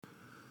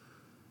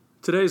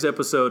Today's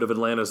episode of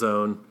Atlanta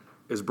Zone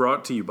is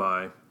brought to you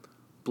by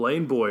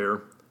Blaine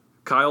Boyer,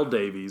 Kyle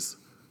Davies,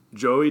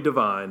 Joey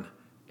Devine,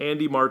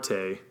 Andy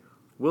Marte,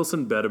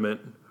 Wilson Bediment,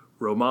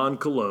 Roman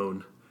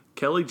Cologne,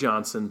 Kelly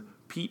Johnson,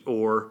 Pete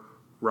Orr,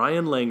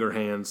 Ryan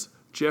Langerhans,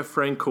 Jeff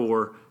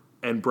Francoeur,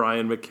 and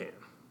Brian McCann,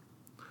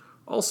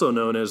 also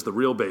known as the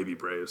Real Baby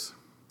Braves.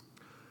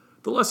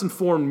 The less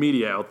informed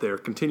media out there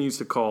continues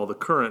to call the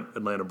current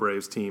Atlanta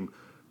Braves team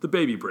the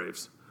Baby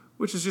Braves,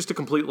 which is just a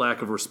complete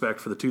lack of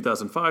respect for the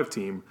 2005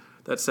 team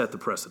that set the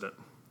precedent.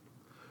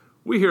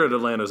 We here at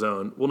Atlanta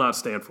Zone will not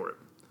stand for it.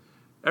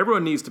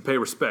 Everyone needs to pay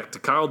respect to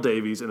Kyle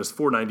Davies and his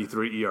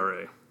 .493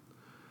 ERA.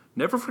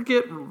 Never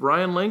forget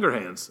Ryan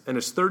Langerhans and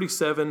his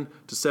 37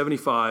 to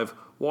 75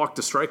 walk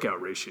to strikeout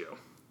ratio.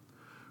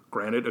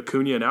 Granted,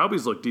 Acuna and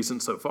Albies look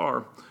decent so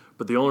far,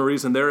 but the only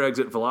reason their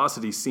exit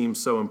velocity seems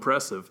so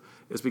impressive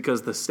is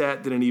because the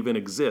stat didn't even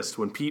exist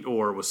when Pete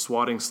Orr was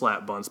swatting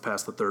slap bunts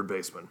past the third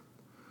baseman.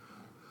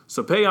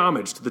 So pay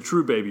homage to the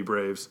true Baby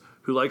Braves,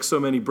 who, like so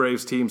many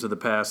Braves teams of the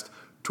past,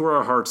 tore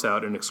our hearts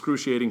out in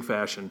excruciating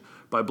fashion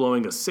by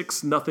blowing a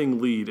 6-0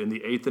 lead in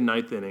the 8th and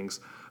 9th innings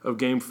of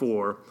Game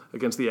 4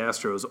 against the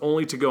Astros,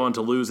 only to go on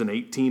to lose in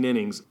 18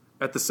 innings.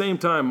 At the same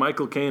time,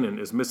 Michael Kanan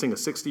is missing a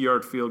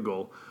 60-yard field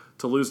goal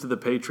to lose to the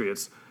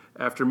Patriots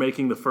after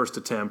making the first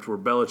attempt where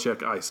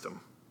Belichick iced him.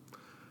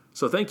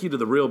 So thank you to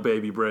the Real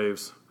Baby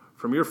Braves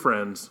from your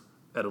friends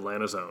at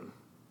Atlanta Zone.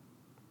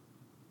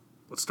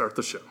 Let's start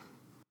the show.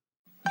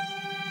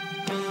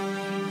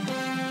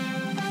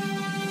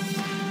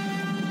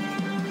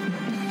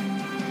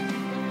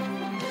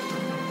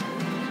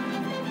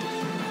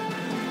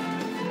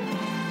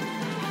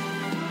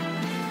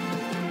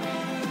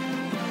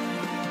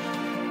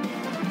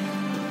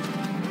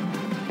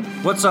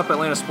 What's up,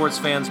 Atlanta sports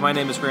fans? My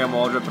name is Graham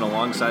Waldrop, and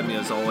alongside me,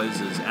 as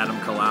always, is Adam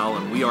Kalal,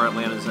 and we are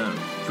Atlanta Zone,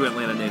 two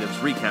Atlanta natives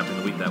recapping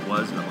the week that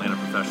was in Atlanta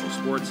professional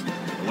sports, the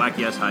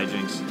wacky-ass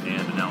hijinks,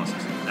 and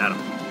analysis. Adam,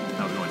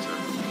 how's it going,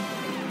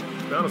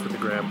 sir? To be honest with you,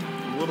 Graham,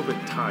 I'm a little bit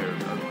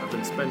tired. I've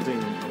been spending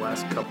the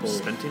last couple...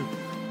 Spenting?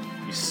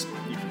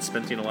 You've been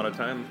spending a lot of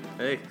time?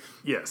 Hey.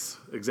 Yes,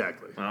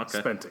 exactly. Oh, okay.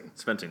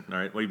 Spenting. All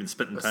right. What have you been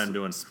spending time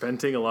doing?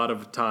 Spending a lot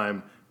of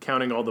time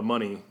counting all the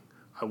money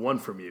I won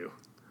from you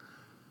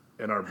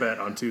in our bet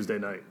on Tuesday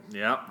night.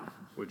 Yeah.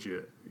 Would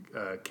you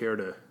care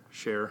to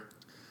share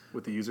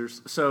with the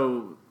users?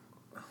 So,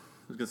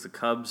 against the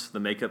Cubs, the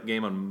makeup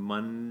game on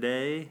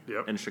Monday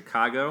in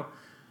Chicago.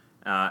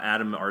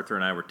 Adam, Arthur,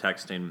 and I were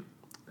texting,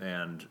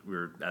 and we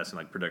were asking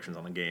like predictions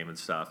on the game and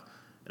stuff.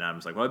 And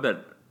Adam's like, "Well, I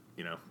bet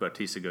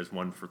Bautista goes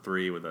 1 for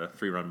 3 with a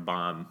 3-run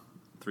bomb,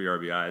 3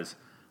 RBIs."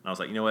 And I was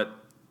like, "You know what?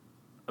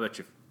 I'll bet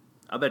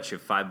you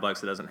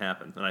 $5 it doesn't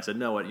happen." And I said,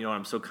 "No,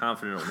 I'm so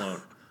confident it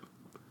won't.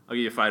 I'll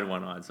give you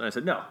 5-1 odds." And I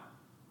said, no,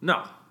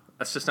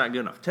 that's just not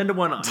good enough.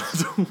 10-1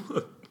 odds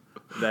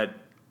that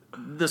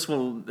this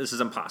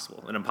is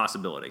impossible, an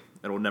impossibility.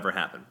 It will never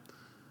happen.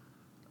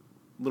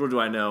 Little do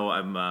I know,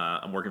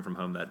 I'm working from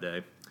home that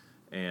day,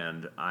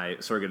 and I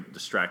sort of get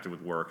distracted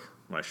with work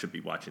when I should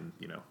be watching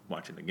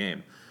the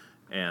game,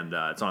 and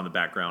it's on in the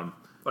background.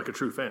 Like a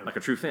true fan.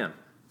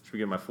 Should be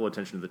giving my full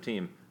attention to the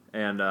team,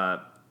 and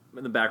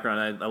in the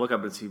background, I look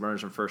up and see runners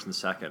from first and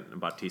second,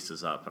 and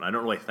Bautista's up, and I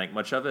don't really think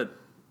much of it.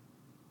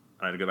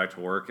 I had to go back to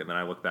work, and then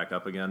I look back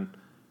up again,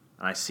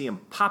 and I see him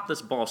pop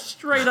this ball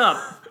straight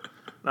up.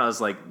 And I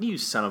was like, "You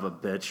son of a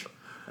bitch."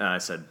 And I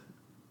said,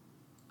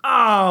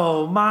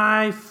 "Oh,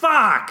 my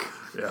fuck."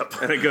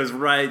 Yep. And it goes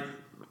right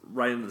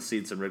into the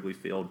seats in Wrigley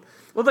Field.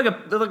 It looked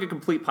like a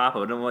complete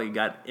pop-up. I don't know if you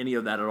got any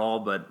of that at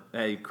all, but,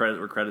 hey, credit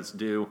where credit's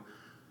due.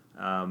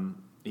 That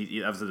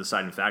was the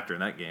deciding factor in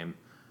that game.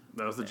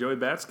 That was the Joey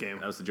Bats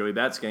game.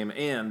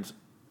 And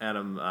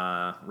Adam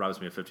robs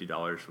me of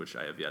 $50, which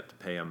I have yet to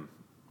pay him.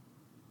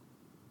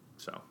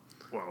 So,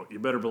 well, you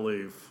better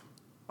believe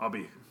I'll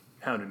be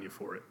hounding you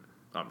for it.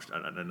 I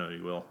know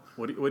you will.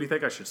 What do you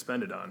think I should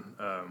spend it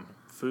on?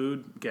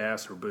 Food,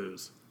 gas, or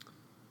booze?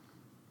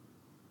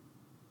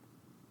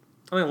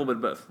 I think a little bit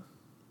of both.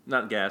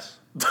 Not gas.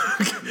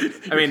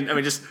 I mean,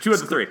 just 2 of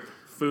the 3.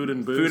 Food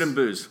and booze. Food and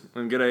booze.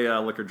 And get a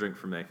liquor drink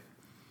from me.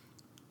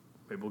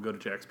 Maybe we'll go to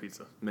Jack's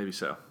Pizza. Maybe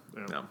so.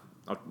 Yeah.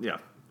 No.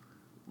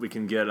 We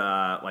can get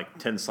like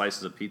 10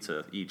 slices of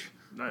pizza each.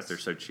 Nice. They're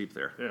so cheap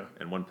there. Yeah.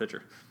 And 1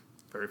 pitcher.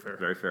 Very fair.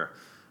 Very fair.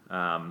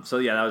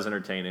 So, that was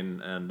entertaining.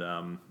 And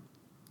a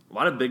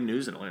lot of big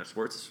news in Atlanta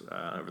sports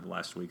over the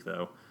last week,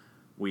 though.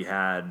 We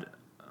had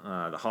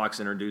the Hawks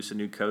introduce a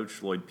new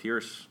coach, Lloyd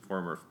Pierce,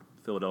 former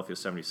Philadelphia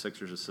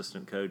 76ers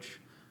assistant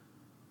coach.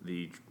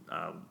 The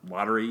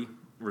lottery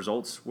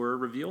results were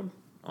revealed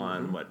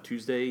on,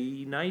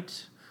 Tuesday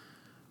night?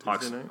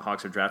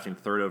 Hawks are drafting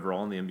 3rd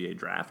overall in the NBA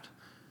draft.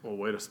 Well,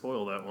 way to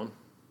spoil that one.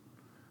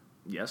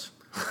 Yes.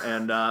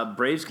 And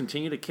Braves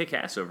continue to kick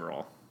ass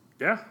overall.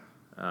 Yeah.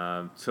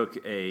 Took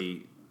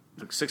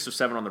 6 of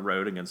 7 on the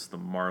road against the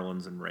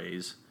Marlins and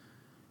Rays,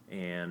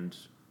 and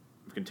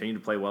continued to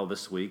play well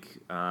this week.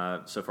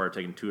 So far,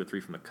 taking 2 or 3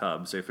 from the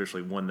Cubs. They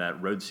officially won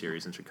that road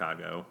series in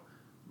Chicago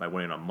by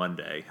winning on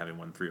Monday, having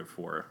won 3 or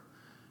 4.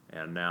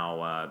 And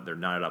now they're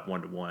knotted up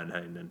 1-1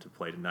 heading into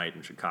play tonight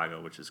in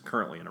Chicago, which is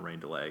currently in a rain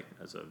delay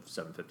as of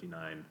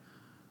 7:59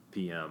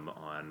 p.m.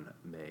 on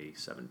May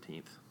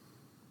 17th.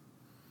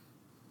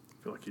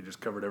 I feel like you just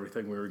covered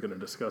everything we were going to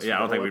discuss. Yeah, I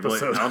don't think we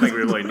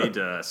really need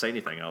to say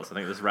anything else. I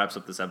think this wraps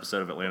up this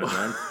episode of Atlanta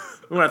Zone.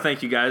 We want to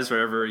thank you guys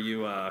whenever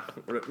you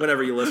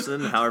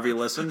listen, however you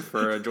listen,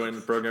 for joining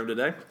the program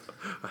today.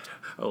 I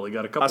only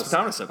got a couple.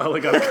 I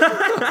only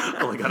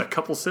got a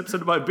couple sips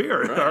into my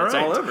beer. Right, all right, it's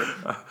all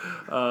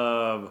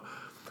over.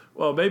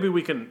 Well, maybe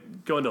we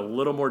can go into a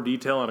little more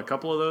detail on a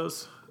couple of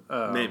those.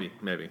 Maybe.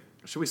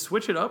 Should we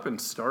switch it up and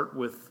start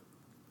with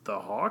the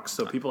Hawks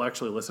so people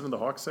actually listen to the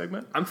Hawks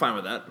segment? I'm fine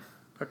with that.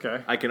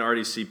 Okay. I can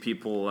already see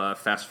people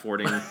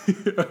fast-forwarding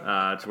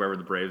to wherever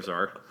the Braves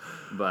are.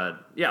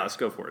 But, yeah, let's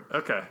go for it.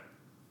 Okay.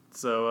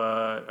 So,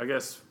 I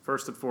guess,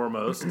 first and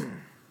foremost,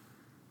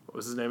 what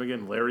was his name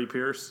again? Larry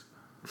Pierce?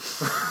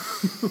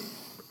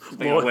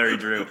 Larry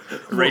Drew.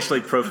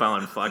 Racially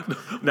profiling fuck.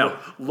 No,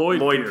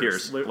 Lloyd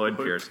Pierce. Lloyd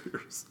Pierce.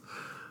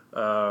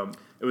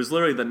 It was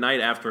literally the night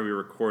after we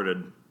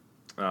recorded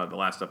the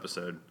last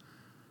episode.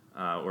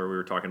 Where we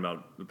were talking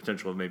about the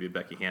potential of maybe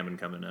Becky Hammond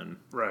coming in.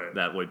 Right.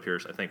 That Lloyd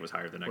Pierce, I think, was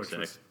hired the next day.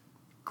 Was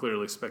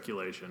clearly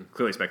speculation.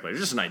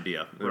 Just an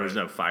idea. There was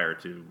no fire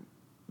to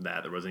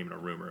that. There wasn't even a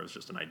rumor. It was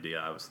just an idea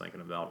I was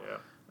thinking about.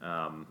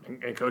 Yeah.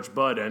 And Coach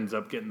Bud ends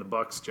up getting the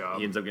Bucks job.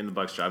 He ends up getting the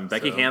Bucks job. And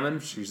Becky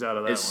Hammond, she's out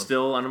of that is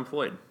still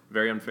unemployed.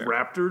 Very unfair.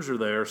 Raptors are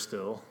there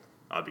still.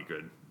 I'll be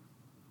good.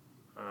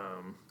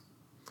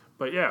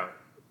 But yeah,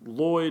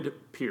 Lloyd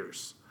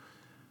Pierce.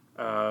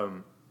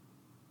 My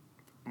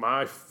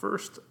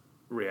first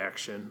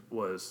reaction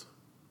was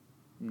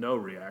no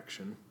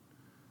reaction,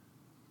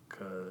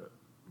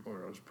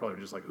 or I was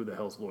probably just like, who the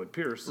hell's Lloyd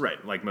Pierce?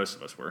 Right, like most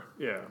of us were.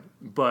 Yeah,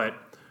 but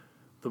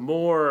the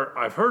more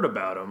I've heard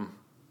about him,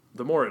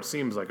 the more it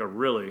seems like a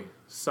really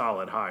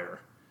solid hire.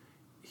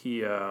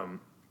 He,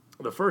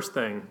 the first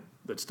thing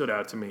that stood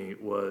out to me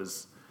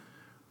was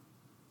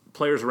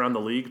players around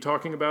the league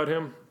talking about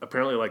him.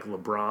 Apparently, like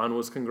LeBron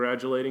was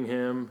congratulating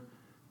him,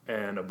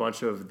 and a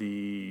bunch of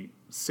the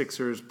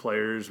Sixers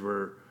players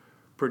were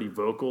pretty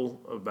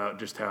vocal about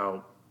just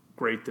how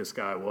great this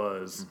guy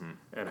was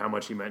and how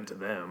much he meant to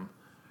them.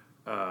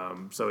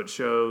 So it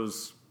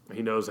shows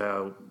he knows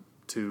how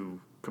to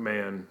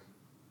command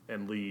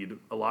and lead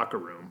a locker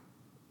room,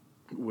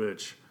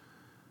 which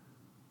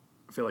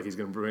I feel like he's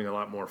going to bring a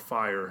lot more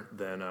fire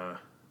than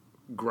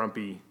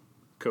grumpy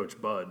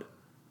Coach Bud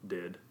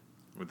did.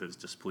 With his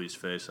displeased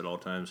face at all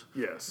times.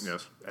 Yes.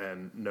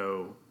 And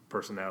no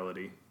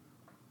personality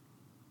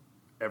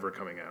ever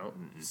coming out.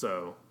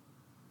 So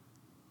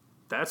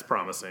that's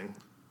promising.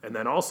 And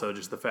then also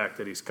just the fact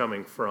that he's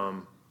coming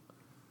from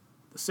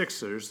the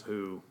Sixers,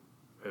 who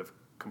have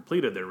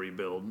completed their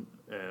rebuild,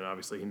 and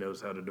obviously he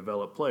knows how to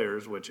develop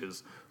players, which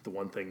is the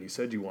one thing you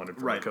said you wanted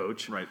from a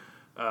coach. Right.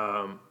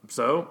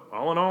 So,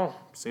 all in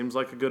all, seems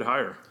like a good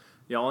hire.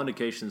 Yeah, all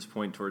indications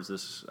point towards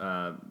this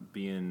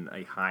being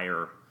a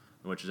hire,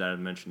 which, as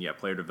Adam mentioned,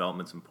 player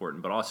development's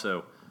important, but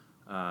also,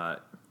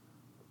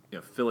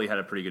 Philly had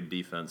a pretty good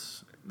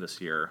defense this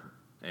year,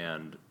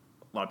 and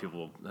a lot of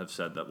people have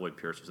said that Lloyd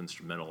Pierce was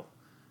instrumental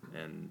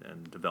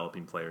in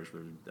developing players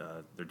with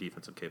their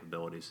defensive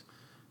capabilities.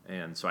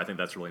 And so I think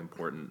that's really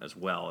important as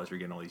well as you're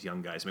getting all these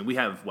young guys. I mean, we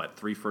have,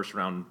 3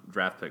 first-round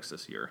draft picks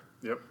this year?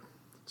 Yep.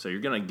 So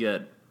you're going to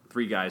get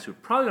 3 guys who are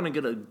probably going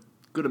to get a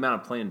good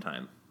amount of playing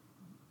time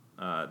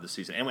this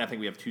season. And I think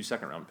we have 2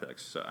 second-round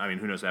picks. So, I mean,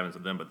 who knows what happens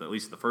with them, but at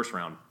least the first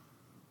round,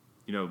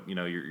 you're going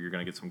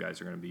to get some guys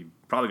who are going to be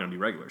probably going to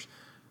be regulars.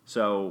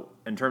 So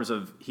in terms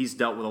of he's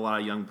dealt with a lot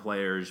of young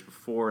players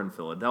before in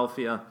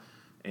Philadelphia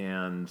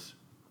and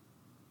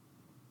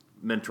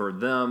mentored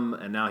them,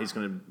 and now he's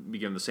going to be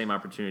given the same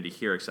opportunity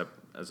here except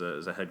as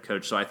a head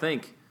coach. So I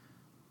think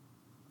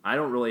I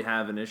don't really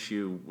have an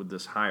issue with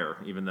this hire,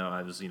 even though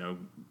I was,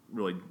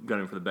 really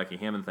gunning for the Becky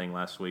Hammond thing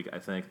last week. I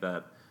think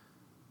that,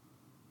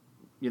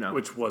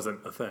 which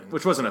wasn't a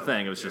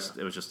thing. It was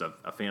just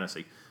a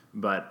fantasy.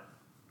 But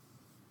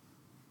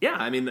yeah,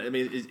 I mean,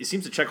 it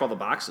seems to check all the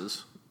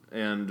boxes.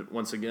 And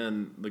once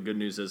again, the good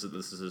news is that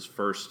this is his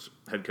first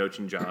head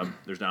coaching job.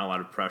 There's not a lot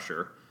of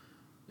pressure.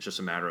 It's just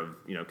a matter of,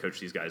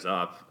 coach these guys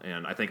up.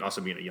 And I think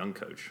also being a young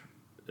coach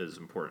is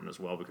important as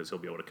well because he'll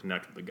be able to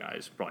connect with the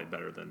guys probably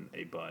better than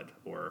a Bud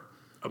or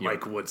a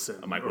Mike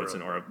Woodson.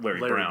 Or a Larry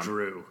Brown.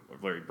 Drew. Or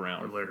Larry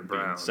Brown. Or Larry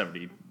Brown.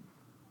 70.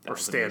 Or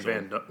Stan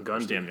Van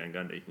Gundy. Stan Van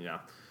Gundy, yeah.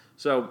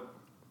 So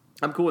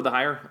I'm cool with the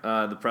hire.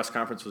 The press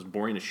conference was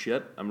boring as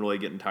shit. I'm really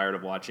getting tired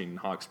of watching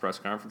Hawks press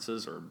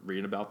conferences or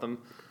reading about them.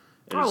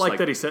 I like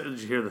that he said. Did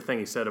you hear the thing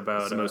he said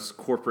about the most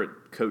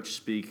corporate coach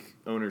speak,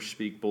 owner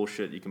speak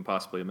bullshit you can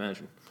possibly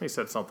imagine? He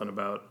said something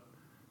about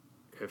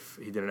if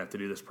he didn't have to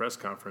do this press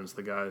conference,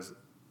 the guys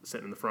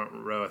sitting in the front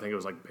row, I think it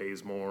was like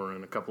Bazemore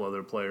and a couple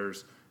other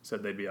players,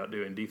 said they'd be out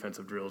doing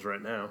defensive drills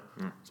right now.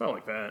 So I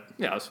like that.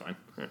 Yeah, that's fine.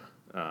 Yeah.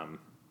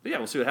 But yeah,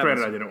 we'll see what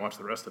happens. Granted, I didn't watch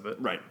the rest of it.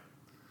 Right.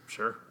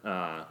 Sure.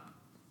 Yeah,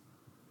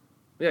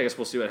 I guess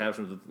we'll see what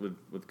happens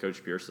with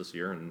Coach Pierce this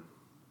year.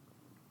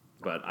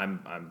 But I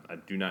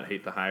do not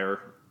hate the hire.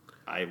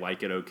 I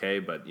like it okay,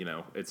 but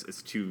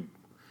it's too.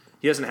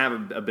 He doesn't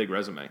have a big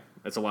resume.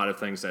 It's a lot of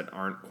things that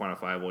aren't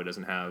quantifiable. He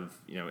doesn't have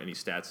any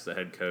stats as a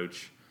head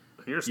coach.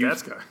 You're a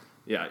stats guy.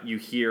 Yeah, you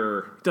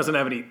hear doesn't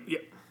have any. Yeah,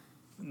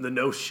 the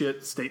no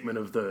shit statement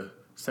of the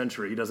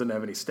century. He doesn't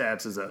have any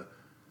stats as a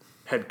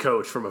head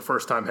coach from a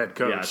first time head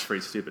coach. Yeah, it's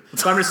pretty stupid.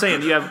 But I'm just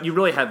saying you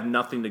really have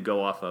nothing to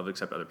go off of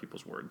except other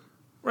people's word.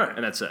 Right.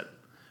 And that's it.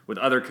 With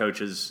other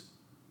coaches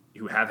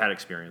who have had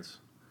experience,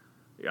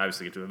 you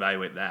obviously get to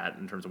evaluate that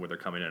in terms of where they're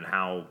coming in and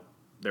how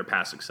their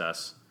past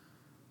success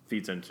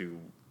feeds into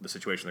the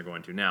situation they're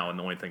going to now. And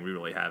the only thing we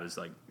really have is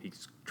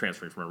he's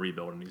transferring from a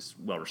rebuild and he's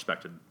well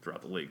respected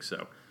throughout the league.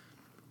 So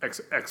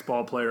ex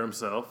ball player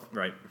himself.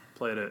 Right.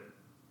 Played at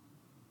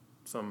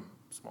some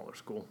smaller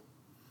school.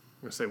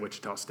 I'm gonna say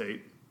Wichita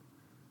State.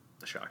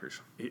 The Shockers.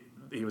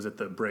 He was at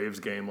the Braves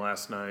game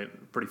last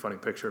night. Pretty funny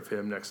picture of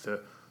him next to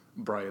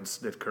Brian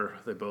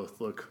Snitker. They both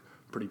look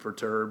pretty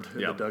perturbed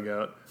in the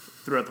dugout.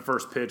 Threw out the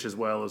first pitch as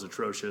well. It was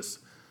atrocious.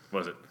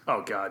 Was it?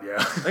 Oh, God, yeah.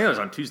 I think it was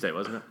on Tuesday,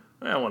 wasn't it?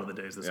 Yeah, one of the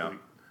days this week.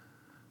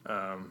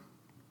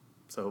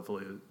 So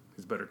hopefully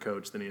he's a better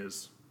coach than he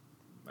is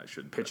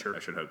pitcher. I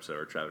should hope so,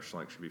 or Travis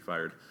Schlenk should be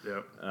fired.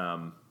 Yep.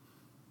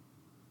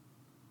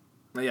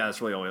 Yeah,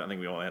 that's really all I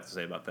think we all have to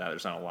say about that.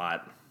 There's not a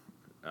lot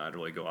to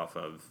really go off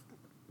of,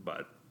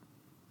 but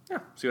yeah,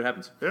 see what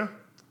happens. Yeah.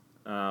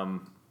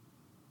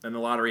 And the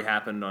lottery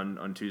happened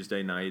on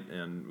Tuesday night,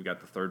 and we got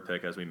the third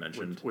pick, as we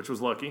mentioned. Which was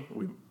lucky.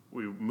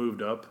 We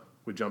moved up.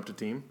 We jumped a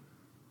team.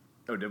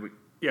 Oh, did we?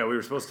 Yeah, we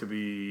were supposed to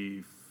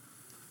be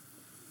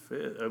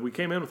fifth. We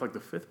came in with the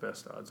fifth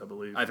best odds, I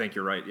believe. I think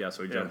you're right. Yeah,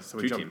 so we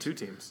jumped two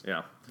teams.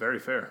 Yeah. Very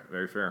fair.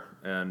 Very fair.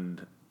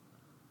 And,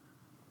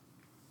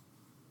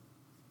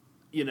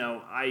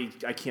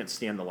 I can't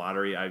stand the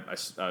lottery. I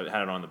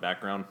had it on in the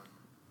background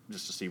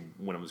just to see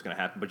when it was going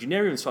to happen. But you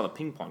never even saw the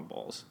ping pong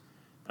balls.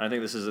 And I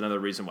think this is another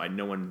reason why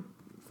no one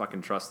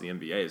fucking trusts the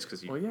NBA is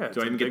because you don't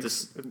even get to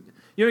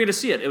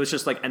see it. It was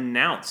just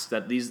announced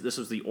that this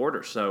was the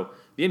order. So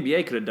the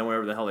NBA could have done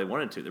whatever the hell they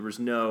wanted to. There was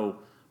no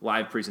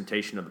live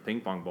presentation of the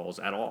ping pong balls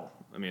at all.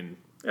 I mean,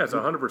 yeah, it's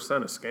 100%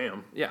 a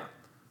scam. Yeah.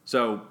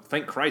 So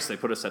thank Christ they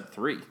put us at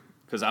 3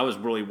 because I was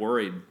really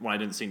worried when I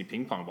didn't see any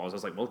ping pong balls. I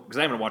was like, well, because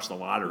I haven't watched the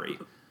lottery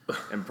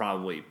in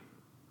probably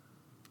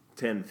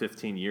 10,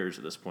 15 years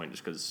at this point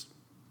just because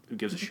who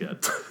gives a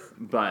shit?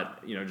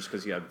 But, just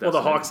because you have... Well,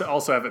 the Hawks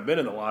also haven't been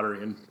in the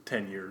lottery in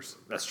 10 years.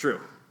 That's true.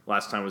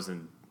 Last time was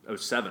in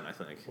 2007, I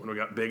think. When we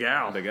got Big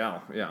Al. Big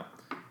Al, yeah.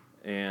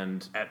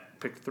 And... At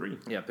pick 3.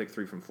 Yeah, pick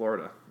 3 from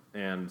Florida.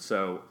 And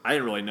so I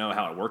didn't really know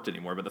how it worked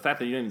anymore, but the fact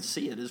that you didn't even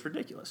see it is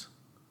ridiculous.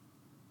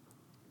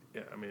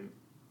 Yeah, I mean,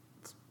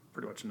 it's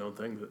pretty much a known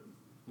thing that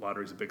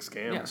lottery's a big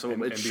scam. Yeah, so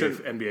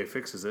NBA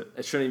fixes it.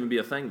 It shouldn't even be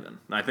a thing then.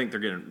 I think they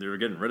were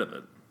getting rid of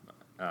it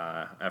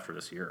after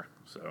this year.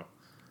 So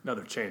now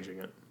they're changing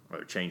it. Or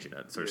they're changing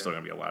it, so there's still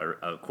going to be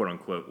a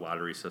quote-unquote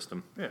lottery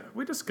system. Yeah,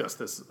 we discussed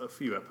this a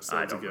few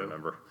episodes ago. I don't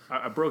remember.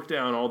 I broke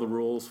down all the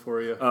rules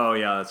for you. Oh,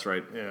 yeah, that's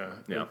right.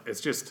 Yeah.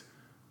 It's just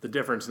the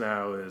difference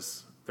now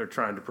is they're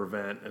trying to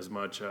prevent as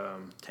much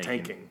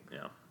tanking.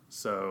 Yeah.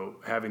 So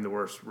having the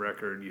worst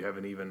record, you have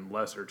an even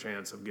lesser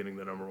chance of getting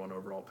the number 1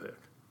 overall pick.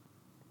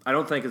 I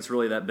don't think it's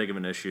really that big of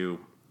an issue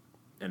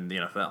in the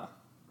NFL,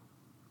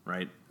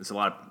 right? It's a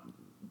lot of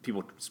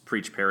people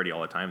preach parity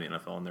all the time in the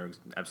NFL, and they're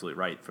absolutely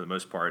right. For the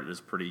most part, it is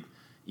a pretty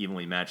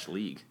evenly matched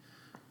league.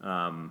 You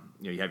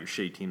have your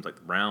shitty teams like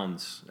the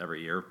Browns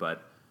every year,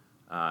 but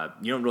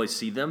you don't really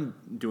see them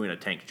doing a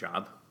tank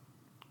job.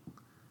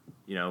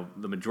 The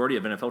majority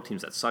of NFL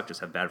teams that suck just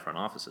have bad front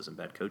offices and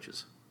bad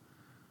coaches.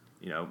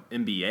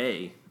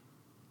 NBA,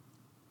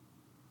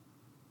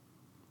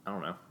 I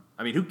don't know.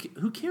 I mean,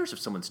 who cares if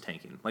someone's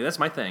tanking? That's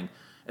my thing.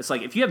 It's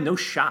if you have no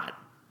shot,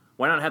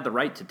 why not have the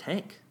right to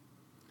tank?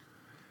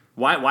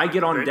 Why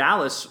get on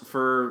Dallas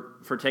for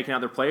taking out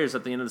their players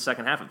at the end of the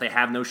second half if they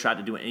have no shot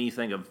to do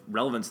anything of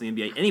relevance in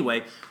the NBA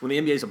anyway, when the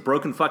NBA is a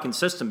broken fucking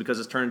system because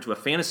it's turned into a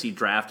fantasy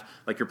draft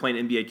like you're playing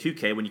NBA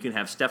 2K when you can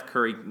have Steph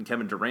Curry and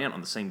Kevin Durant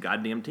on the same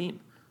goddamn team.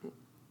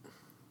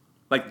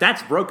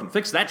 That's broken.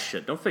 Fix that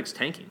shit. Don't fix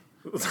tanking.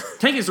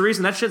 Tanking is the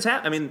reason that shit's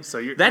happening. I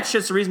mean, that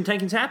shit's the reason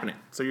tanking's happening.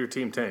 So you're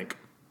team tank.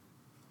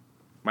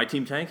 My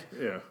team tank?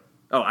 Yeah.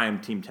 Oh, I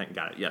am team tank.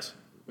 Got it. Yes.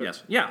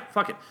 Yes. Yeah,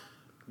 fuck it.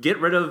 Get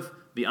rid of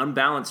the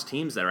unbalanced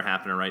teams that are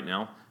happening right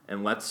now,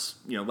 and let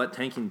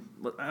tanking.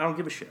 I don't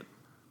give a shit.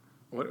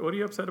 What are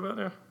you upset about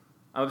now?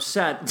 I'm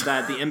upset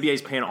that the NBA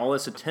is paying all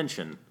this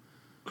attention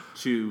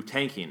to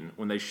tanking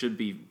when they should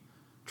be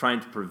trying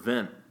to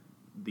prevent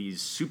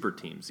these super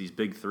teams, these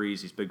big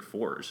 3s, these big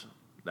 4s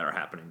that are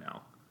happening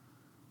now.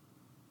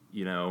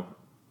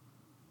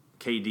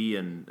 KD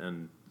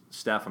and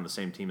Steph on the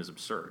same team is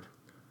absurd.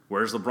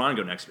 Where does LeBron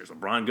go next year? Does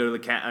LeBron go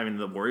to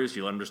the Warriors?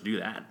 You let him just do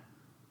that?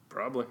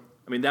 Probably.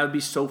 I mean, that would be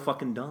so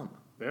fucking dumb.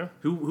 Yeah.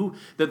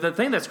 The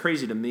thing that's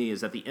crazy to me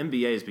is that the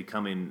NBA is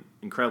becoming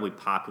incredibly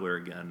popular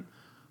again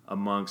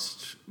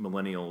amongst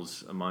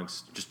millennials,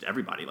 amongst just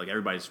everybody.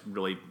 Everybody's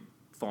really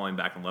falling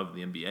back in love with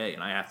the NBA,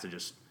 and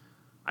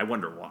I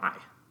wonder why.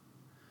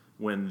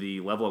 When the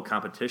level of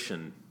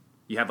competition,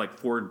 you have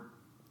 4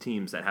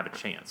 teams that have a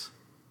chance.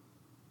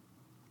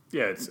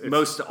 Yeah, it's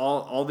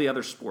all the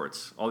other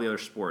sports,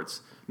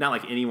 not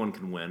like anyone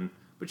can win,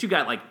 but you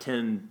got like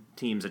 10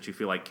 teams that you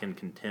feel like can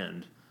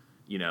contend.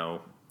 You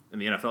know, in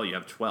the NFL you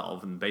have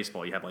 12, in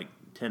baseball you have like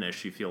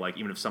 10-ish. You feel like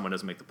even if someone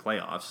doesn't make the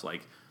playoffs,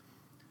 like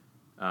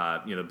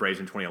the Braves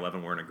in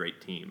 2011 weren't a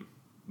great team,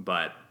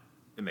 and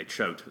they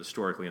choked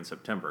historically in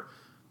September.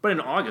 But in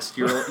August,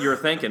 you're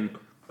thinking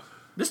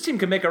this team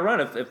can make a run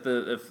if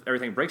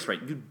everything breaks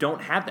right. You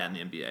don't have that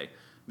in the NBA.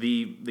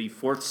 The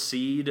fourth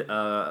seed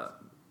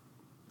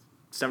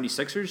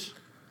 76ers,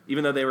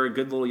 even though they were a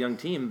good little young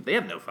team, they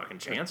have no fucking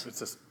chance.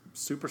 It's a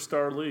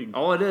superstar league.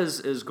 All it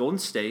is Golden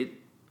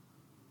State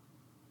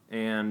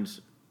and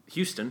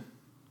Houston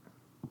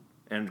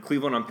and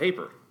Cleveland on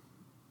paper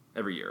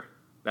every year.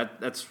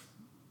 That's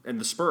and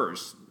the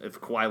Spurs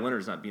if Kawhi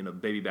Leonard's not being a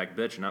baby back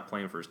bitch and not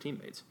playing for his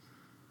teammates.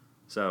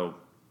 So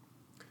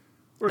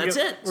that's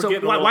it. So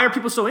why are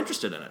people so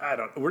interested in it?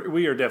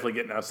 We are definitely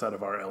getting outside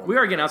of our element. We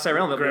are getting outside of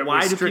our element. But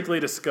why do strictly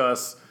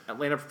discuss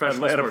Atlanta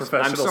professional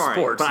sports?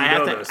 Sports. But I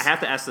have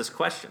to ask this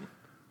question.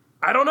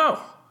 I don't know.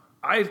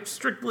 I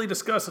strictly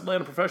discuss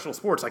Atlanta professional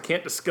sports. I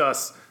can't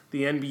discuss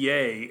the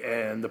NBA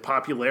and the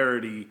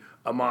popularity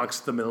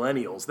amongst the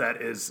millennials.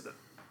 That is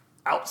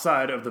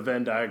outside of the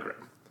Venn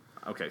diagram.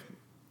 Okay.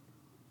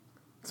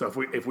 So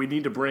if we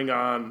need to bring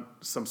on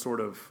some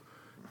sort of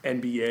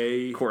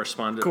NBA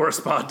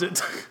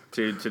correspondent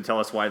to tell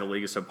us why the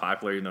league is so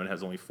popular, even though it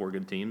has only 4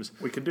 good teams,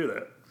 we could do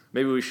that.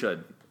 Maybe we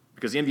should,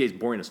 because the NBA is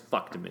boring as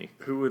fuck to me.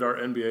 Who would our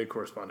NBA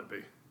correspondent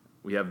be?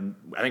 I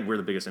think we're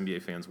the biggest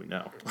NBA fans we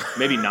know.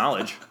 Maybe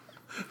Knowledge.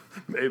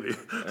 Maybe.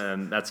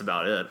 And that's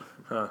about it.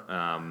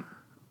 Huh.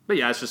 But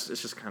yeah, it's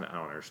just kind of, I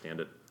don't understand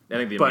it. I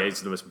think the NBA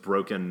is the most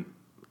broken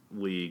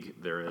league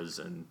there is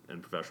in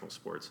professional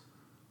sports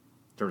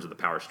in terms of the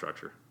power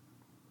structure.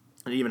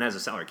 And it even has a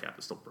salary cap.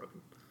 It's still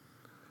broken.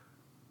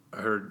 I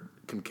heard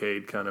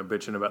Kincaid kind of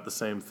bitching about the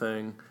same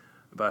thing,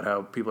 about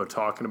how people are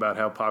talking about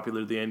how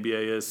popular the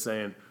NBA is,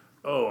 saying,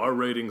 oh, our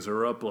ratings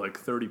are up like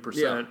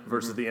 30%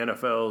 versus the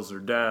NFL's are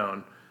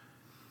down.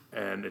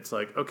 And it's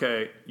like,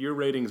 okay, your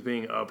ratings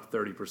being up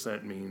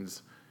 30%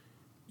 means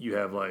you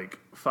have like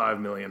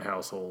 5 million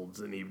households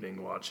an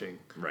evening watching.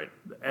 Right.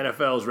 The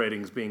NFL's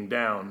ratings being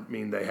down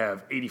mean they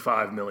have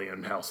 85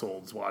 million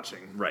households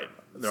watching. Right.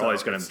 They're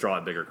always going to draw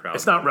a bigger crowd.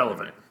 It's not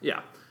relevant.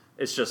 Yeah.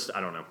 It's just, I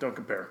don't know. Don't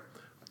compare.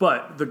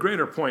 But the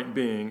greater point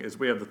being is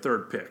we have the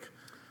third pick.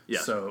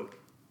 Yes. So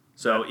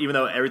even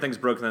though everything's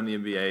broken in the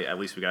NBA, at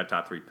least we got a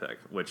top 3 pick,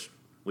 which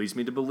leads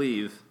me to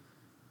believe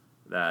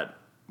that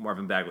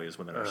Marvin Bagley is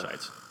within our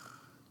sights.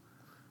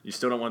 You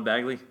still don't want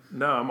Bagley?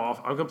 No, I'm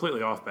off. I'm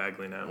completely off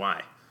Bagley now.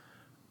 Why?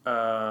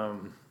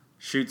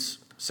 Shoots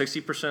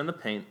 60% in the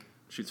paint,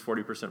 shoots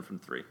 40% from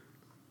 3.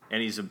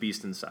 And he's a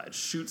beast inside.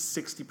 Shoots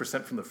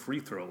 60% from the free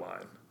throw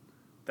line.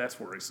 That's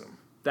worrisome.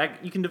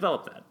 That you can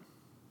develop that.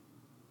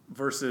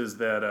 Versus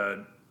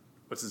that,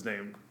 what's his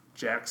name?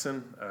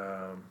 Jackson?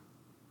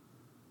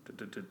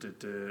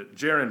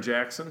 Jaren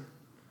Jackson.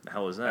 The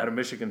hell is that? Out of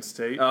Michigan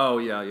State. Oh,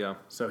 yeah.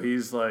 So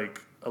he's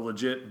like a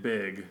legit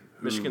big.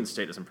 Michigan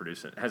State hasn't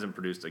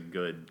produced a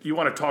good. You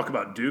want to talk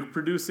about Duke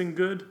producing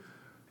good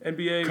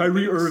NBA?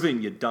 Kyrie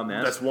Irving, you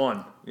dumbass. That's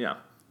one. Yeah.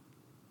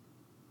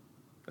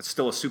 That's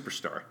still a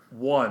superstar.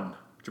 One.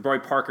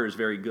 Jabari Parker is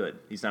very good.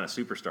 He's not a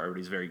superstar, but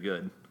he's very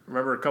good.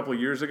 Remember a couple of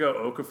years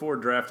ago,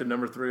 Okafor drafted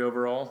number 3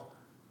 overall?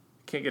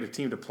 Can't get a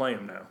team to play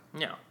him now.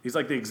 Yeah. He's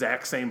like the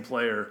exact same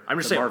player. I'm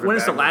just saying, when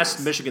is the last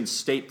Michigan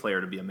State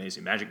player to be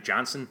amazing? Magic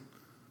Johnson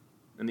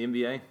in the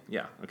NBA?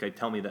 Yeah. Okay,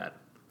 tell me that.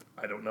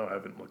 I don't know. I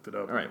haven't looked it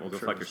up. All right, well, go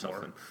fuck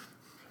yourself then.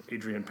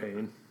 Adrian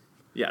Payne.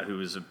 Yeah, who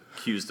was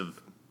accused of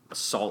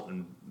assault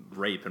and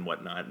rape and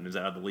whatnot and is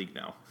out of the league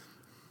now.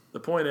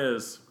 The point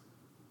is,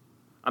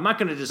 I'm not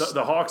going to just...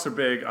 The Hawks are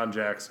big on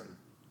Jackson.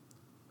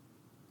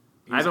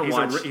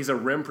 He's a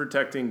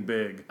rim-protecting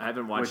big. I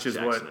haven't watched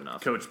Jackson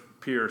enough. Which is what Coach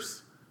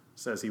Pierce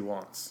says he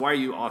wants. Why are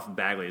you off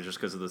Bagley? Just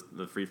because of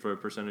the free throw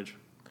percentage?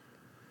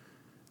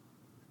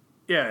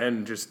 Yeah,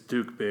 and just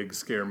Duke bigs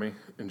scare me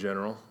in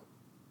general.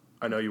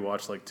 I know you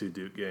watched like 2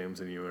 Duke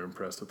games and you were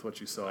impressed with what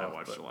you saw. I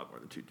watched a lot more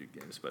than 2 Duke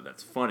games, but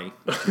that's funny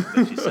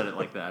that she said it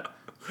like that.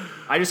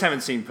 I just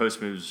haven't seen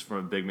post moves from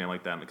a big man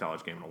like that in the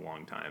college game in a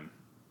long time.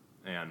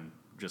 And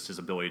just his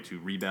ability to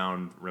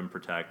rebound, rim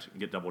protect,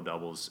 get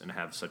double-doubles, and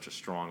have such a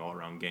strong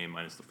all-around game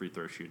minus the free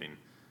throw shooting,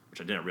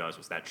 which I didn't realize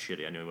was that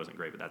shitty. I knew he wasn't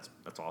great, but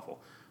that's awful.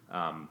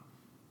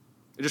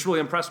 It just really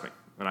impressed me.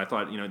 And I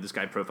thought, this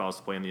guy profiles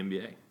to play in the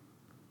NBA.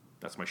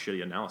 That's my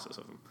shitty analysis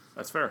of him.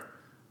 That's fair.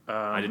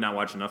 I did not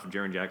watch enough of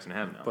Jaren Jackson to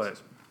have analysis.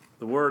 But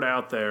the word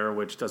out there,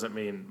 which doesn't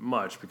mean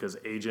much because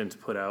agents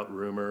put out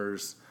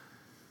rumors,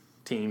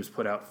 teams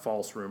put out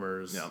false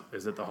rumors,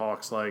 is that the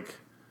Hawks like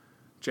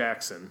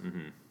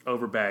Jackson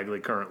over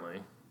Bagley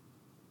currently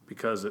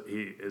because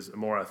he is a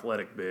more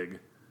athletic big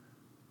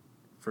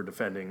for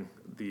defending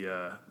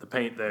the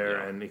paint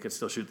there, and he could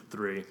still shoot the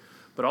 3.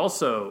 But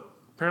also,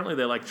 apparently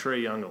they like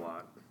Trae Young a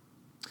lot.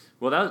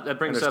 Well, that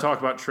brings and there's up... talk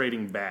about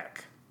trading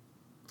back.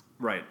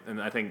 Right,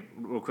 and I think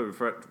real quick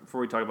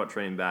before we talk about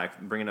trading back,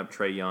 bringing up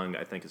Trae Young,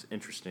 I think is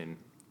interesting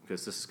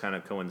because this is kind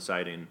of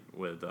coinciding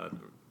with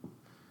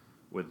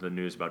the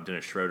news about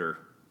Dennis Schroeder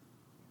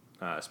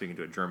speaking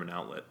to a German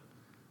outlet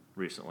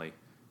recently,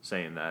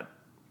 saying that,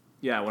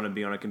 yeah, I want to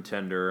be on a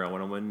contender, I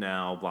want to win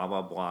now, blah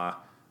blah blah.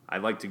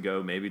 I'd like to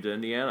go maybe to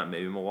Indiana,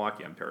 maybe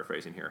Milwaukee. I'm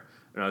paraphrasing here,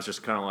 and I was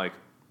just kind of like,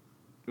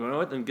 you know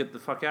what? Then get the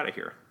fuck out of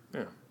here.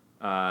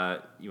 Yeah.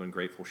 You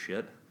ungrateful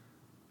shit.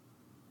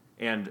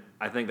 And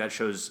I think that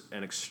shows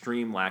an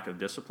extreme lack of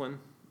discipline,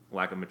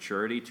 lack of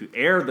maturity to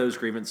air those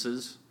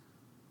grievances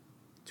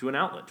to an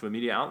outlet, to a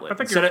media outlet.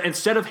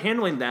 Instead of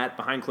handling that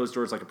behind closed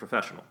doors like a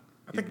professional.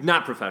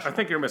 Not professional. I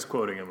think you're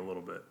misquoting him a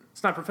little bit.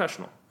 It's not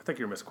professional. I think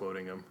you're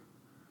misquoting him.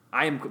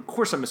 Of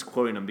course I'm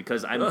misquoting him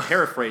because I'm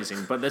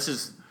paraphrasing, but this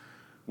is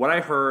what I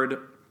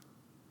heard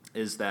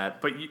is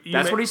that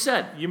that's what he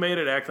said. You made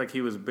it act like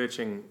he was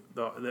bitching.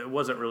 That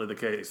wasn't really the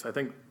case. I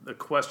think the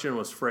question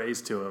was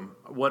phrased to him,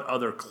 what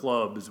other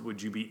clubs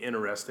would you be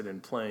interested in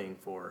playing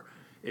for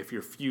if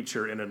your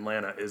future in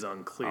Atlanta is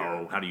unclear?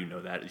 Oh, how do you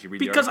know that? Did you read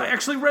because the article? I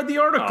actually read the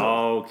article.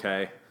 Oh,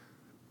 okay.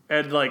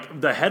 And, like,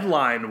 the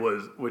headline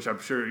was, which I'm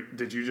sure,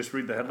 did you just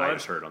read the headline? I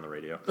just heard it on the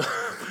radio.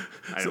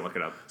 I didn't look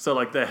it up. So,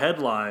 like, the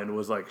headline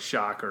was, like,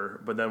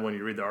 shocker, but then when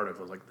you read the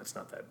article, it's like, that's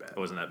not that bad. It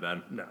wasn't that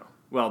bad? No.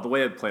 Well, the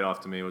way it played off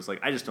to me was,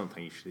 like, I just don't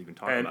think you should even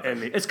talk about it.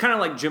 And it's kind of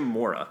like Jim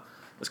Mora.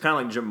 It's kind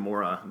of like Jim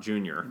Mora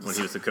Jr. when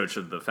he was the coach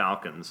of the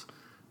Falcons,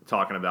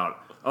 talking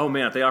about, oh,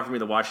 man, if they offered me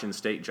the Washington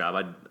State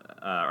job,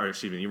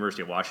 the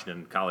University of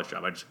Washington college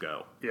job, I'd just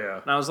go. Yeah.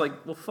 And I was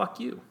like, well, fuck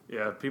you.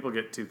 Yeah, people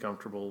get too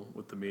comfortable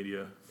with the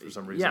media for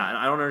some reason. Yeah, and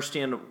I don't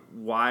understand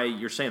why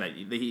you're saying that.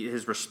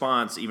 His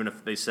response, even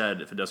if they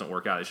said if it doesn't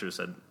work out, they should have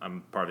said,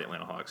 I'm part of the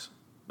Atlanta Hawks.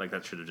 Like,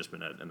 that should have just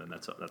been it, and then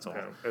that's all.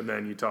 Yeah. And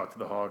then you talk to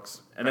the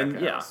Hawks. And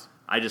then,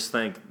 I just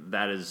think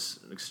that's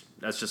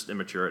just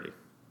immaturity.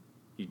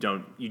 You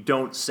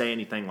don't say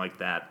anything like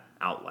that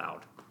out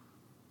loud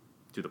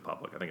to the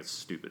public. I think it's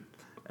stupid.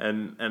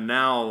 And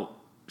now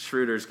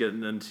Schroeder's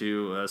getting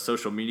into a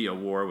social media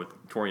war with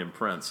Taurean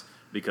Prince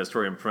because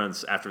Taurean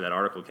Prince, after that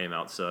article came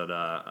out, said,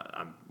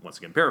 I'm once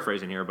again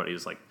paraphrasing here, but he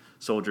was like,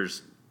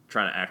 soldiers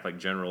trying to act like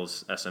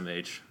generals,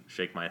 SMH,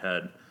 shake my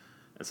head.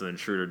 And so then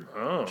Schroeder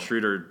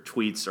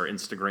tweets or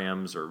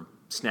Instagrams or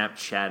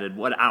Snapchatted,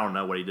 I don't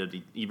know what he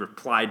did. He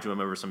replied to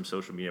him over some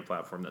social media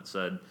platform that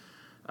said,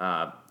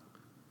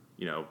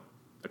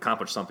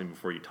 accomplish something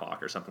before you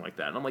talk or something like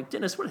that. And I'm like,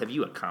 Dennis, what have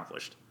you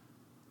accomplished?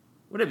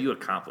 What have you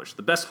accomplished?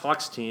 The best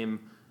Hawks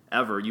team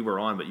ever you were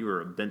on, but you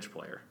were a bench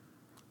player.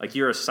 Like,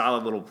 you're a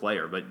solid little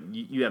player, but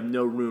you have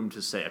no room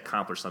to say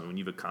accomplish something when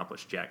you've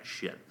accomplished jack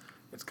shit.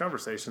 It's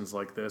conversations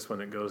like this when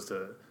it goes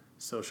to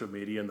social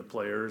media and the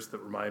players that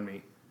remind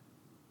me,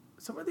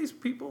 some of these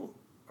people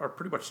are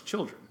pretty much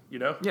children, you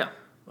know? Yeah.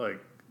 Like,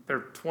 they're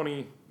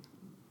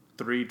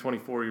 23,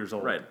 24 years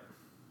old. Right.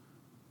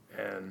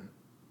 And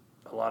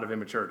a lot of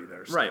immaturity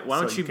there. Right. Why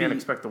don't you can't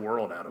expect the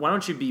world out of them. Why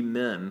don't you be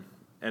men?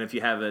 And if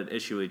you have an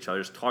issue with each other,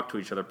 just talk to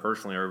each other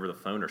personally or over the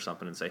phone or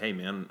something and say, hey,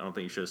 man, I don't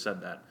think you should have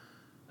said that.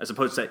 As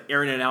opposed to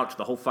airing it out to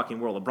the whole fucking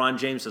world. LeBron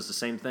James does the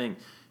same thing.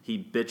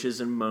 He bitches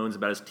and moans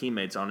about his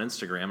teammates on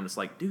Instagram, and it's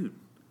like, dude,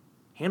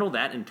 handle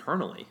that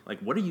internally. Like,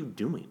 what are you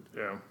doing?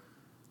 Yeah.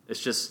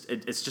 It's just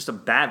a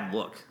bad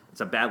look.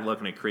 It's a bad look,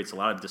 and it creates a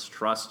lot of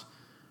distrust,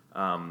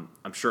 I'm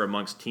sure,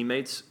 amongst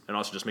teammates, and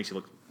also just makes you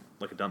look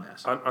like a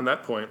dumbass. On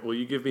that point, will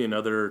you give me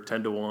another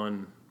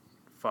 10-1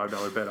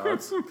 $5 bet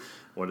odds?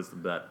 What is the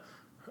bet?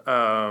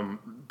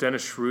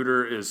 Dennis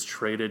Schroeder is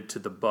traded to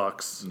the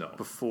Bucks No.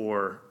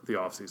 before the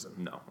offseason.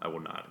 No, I will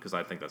not, because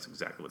I think that's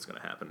exactly what's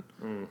going to happen.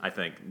 I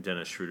think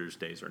Dennis Schroeder's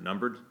days are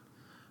numbered.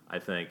 I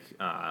think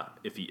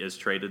if he is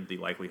traded, the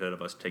likelihood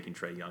of us taking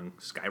Trae Young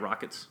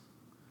skyrockets.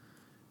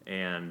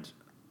 And,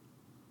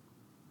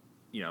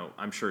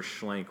 I'm sure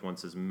Schlenk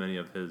wants as many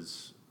of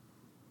his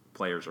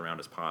players around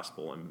as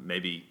possible, and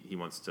maybe he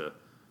wants to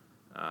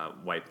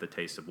wipe the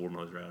taste of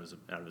Budenholzer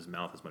out of his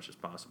mouth as much as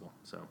possible.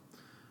 So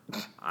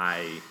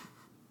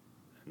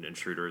and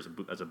Schroeder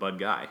as a Bud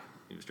guy.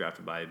 He was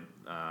drafted by,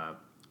 I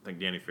think,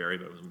 Danny Ferry,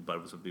 but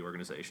Bud was with the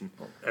organization.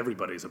 Well,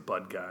 everybody's a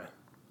Bud guy.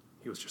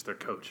 He was just their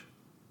coach.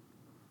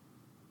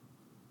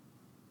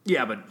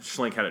 Yeah, but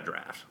Schlenk had a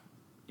draft,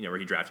 where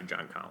he drafted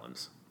John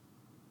Collins.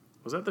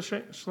 Was that the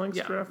Schlenk's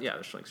draft? Yeah,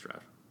 the Schlenk's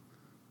draft.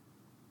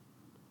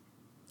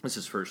 This is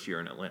his first year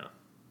in Atlanta.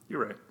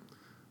 You're right.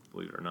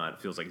 Believe it or not,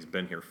 it feels like he's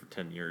been here for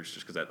 10 years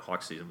just because that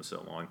Hawks season was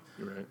so long.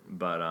 You're right.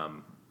 But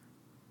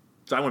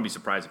so I wouldn't be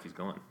surprised if he's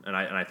gone, and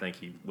I think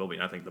he will be.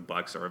 And I think the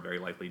Bucks are a very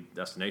likely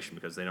destination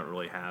because they don't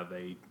really have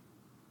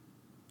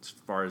as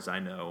far as I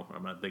know,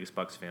 I'm not the biggest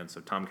Bucks fan,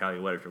 so Tom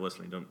Calumet, if you're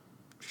listening, don't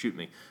shoot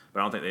me. But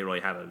I don't think they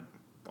really have an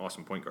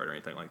awesome point guard or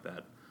anything like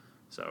that.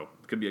 So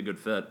it could be a good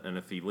fit, and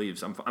if he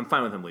leaves, I'm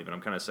fine with him leaving.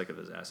 I'm kind of sick of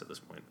his ass at this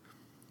point.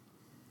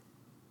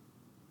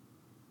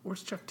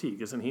 Where's Chuck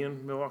Teague? Isn't he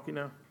in Milwaukee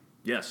now?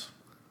 Yes.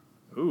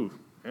 Ooh,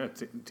 yeah,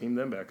 team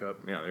them back up.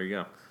 Yeah, there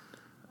you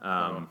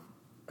go.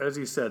 As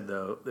you said,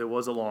 though, it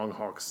was a long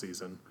Hawks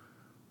season.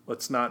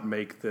 Let's not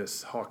make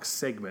this Hawks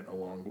segment a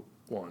long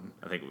one.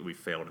 I think we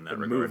failed in that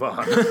and regard. Move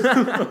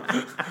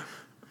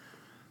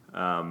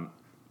on.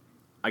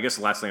 I guess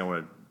the last thing I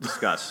want to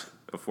discuss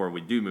before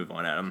we do move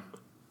on, Adam,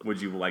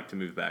 would you like to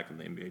move back in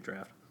the NBA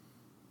draft?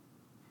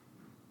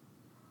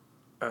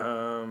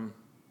 I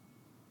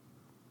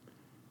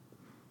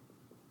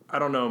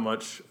don't know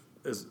much.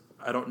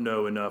 I don't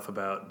know enough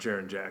about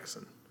Jaren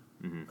Jackson.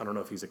 I don't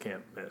know if he's a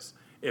can't miss.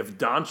 If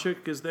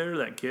Doncic is there,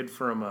 that kid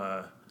from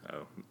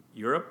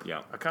Europe,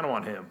 Yeah. I kind of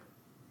want him.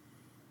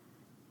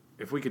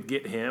 If we could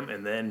get him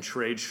and then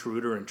trade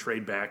Schroeder and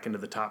trade back into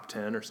the top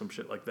 10 or some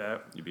shit like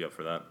that. You'd be up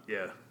for that?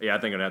 Yeah. Yeah, I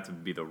think it'd have to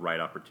be the right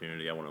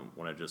opportunity. I want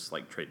to just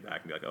like trade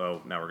back and be like,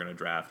 oh, now we're going to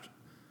draft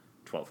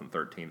 12th and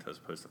 13th as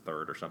opposed to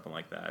 3rd or something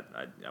like that.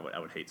 I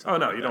would hate something. Oh,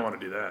 no, like you that. don't want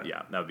to do that.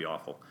 Yeah, that would be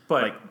awful.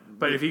 But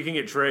if you can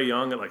get Trae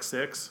Young at like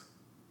 6.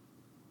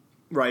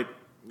 Right.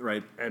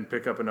 And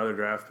pick up another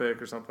draft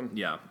pick or something.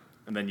 Yeah,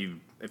 and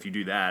then if you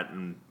do that,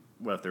 and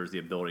what if there's the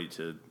ability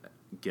to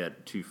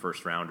get 2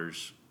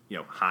 first-rounders,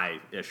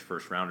 high-ish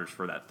first-rounders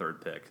for that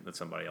 3rd pick that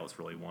somebody else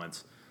really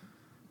wants,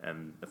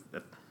 and if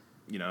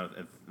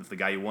the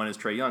guy you want is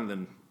Trae Young,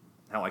 then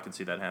hell, I can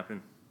see that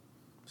happening.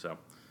 So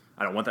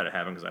I don't want that to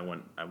happen because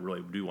I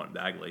really do want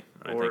Bagley.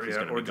 And I think he's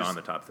going to be gone in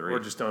the top 3. Or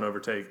just don't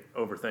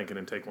overthink it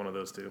and take one of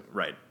those 2.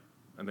 Right.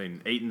 I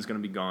mean, Ayton's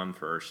going to be gone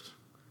first.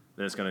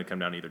 Then it's going to come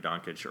down to either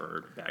Doncic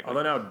or Bagley.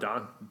 Although now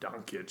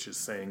Doncic is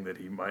saying that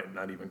he might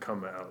not even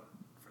come out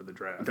for the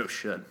draft. No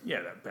shit.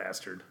 Yeah, that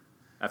bastard.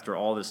 After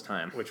all this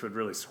time. Which would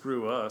really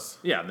screw us.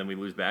 Yeah, then we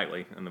lose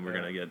Bagley, and then we're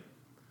going to get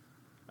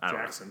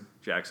Jackson.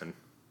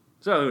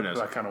 So who knows?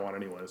 Who I kind of want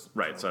anyways.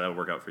 Right, so that'll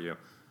work out for you.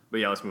 But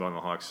yeah, let's move on to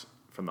the Hawks.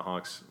 From the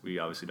Hawks, we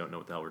obviously don't know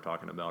what the hell we're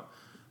talking about.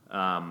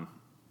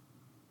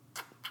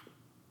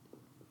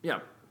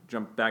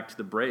 Jump back to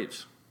the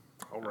Braves.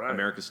 All right.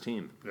 America's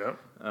team. Yep.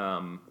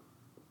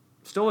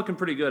 Still looking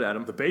pretty good,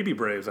 Adam. The Baby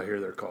Braves, I hear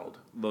they're called.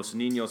 Los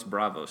Niños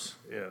Bravos.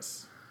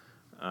 Yes.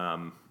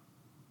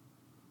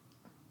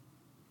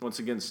 Once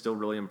again, still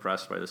really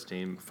impressed by this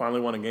team.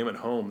 Finally won a game at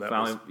home.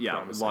 We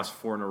lost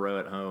 4 in a row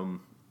at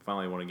home.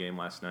 Finally won a game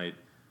last night.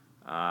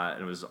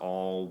 And it was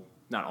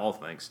not all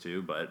thanks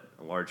to, but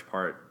a large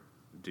part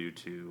due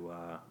to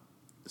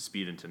the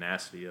speed and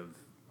tenacity of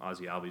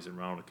Ozzie Albies and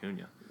Ronald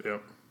Acuna.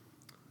 Yep.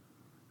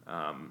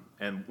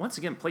 And once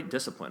again, plate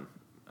discipline.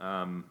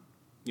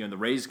 In the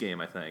Rays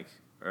game, I think,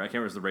 or I can't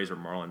remember if it was the Rays or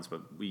Marlins,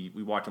 but we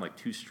walked in like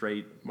 2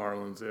 straight.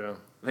 Marlins, yeah.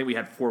 I think we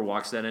had 4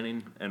 walks that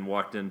inning and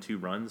walked in 2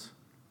 runs.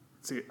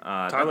 See,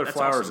 Tyler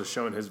Flowers awesome. is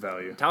showing his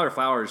value. Tyler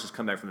Flowers has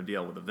come back from the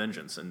deal with a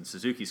vengeance, and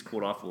Suzuki's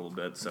cooled off a little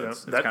bit. So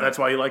that's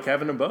why you like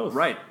having them both.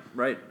 Right.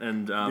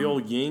 And the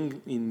old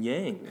yin and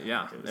yang.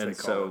 Yeah, and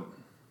so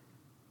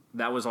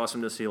that was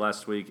awesome to see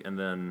last week. And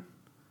then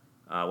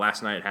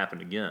last night it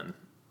happened again,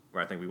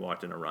 where I think we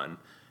walked in a run.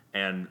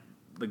 And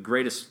the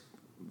greatest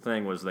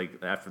thing was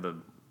after the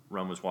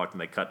run was walked, and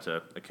they cut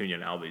to Acuna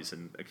and Albies,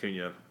 and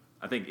Acuna.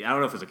 I don't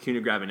know if it was Acuna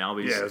grabbing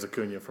Albies. Yeah, it was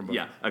Acuna from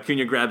behind. Yeah,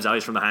 Acuna grabs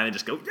Albies from behind and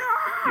just go,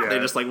 yeah. They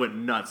just went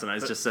nuts. And I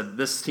just said,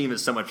 this team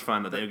is so much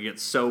fun that they get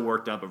so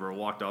worked up over a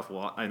walk, but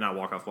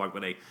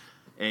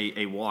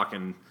a walk.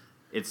 And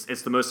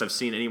it's the most I've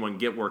seen anyone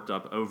get worked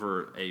up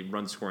over a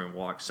run-scoring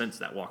walk since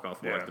that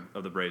walk-off walk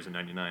of the Braves in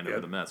 '99 over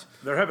the Mets.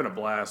 They're having a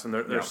blast, and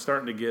they're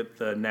starting to get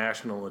the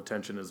national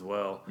attention as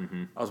well.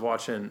 Mm-hmm. I was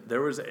watching,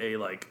 there was a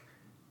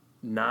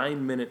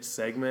 9-minute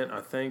segment,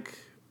 I think.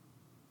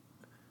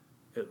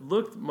 It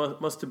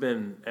must have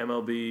been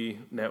MLB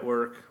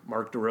Network.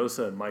 Mark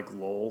DeRosa and Mike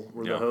Lowell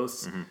were the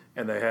hosts,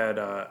 and they had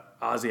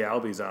Ozzie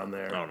Albies on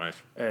there. Oh, nice!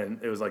 And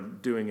it was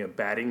doing a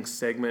batting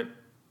segment,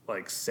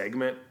 A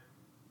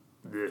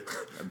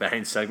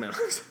batting segment.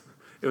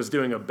 It was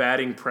doing a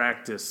batting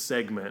practice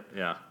segment.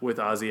 With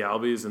Ozzie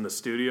Albies in the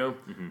studio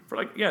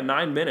for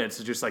 9 minutes.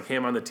 It's just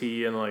him on the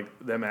tee and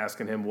them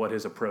asking him what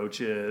his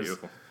approach is.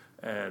 Beautiful.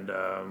 And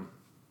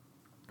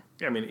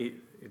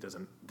he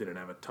didn't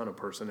have a ton of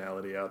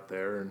personality out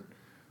there, and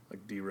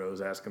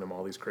D-Rose asking him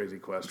all these crazy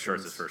questions. I'm sure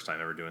it's his first time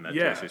ever doing that.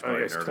 Yeah, too,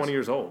 so he's 20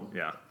 years old.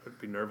 Yeah, I'd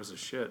be nervous as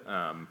shit.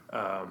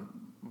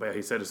 But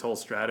he said his whole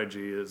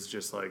strategy is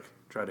just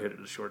try to hit it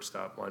to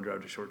shortstop, line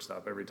drive to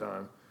shortstop every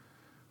time.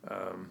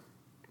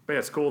 But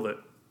it's cool that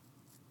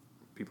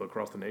people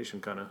across the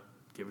nation kind of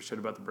give a shit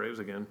about the Braves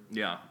again.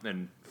 Yeah,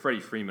 and Freddie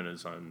Freeman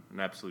is on an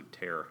absolute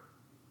tear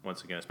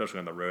once again, especially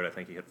on the road. I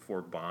think he hit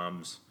 4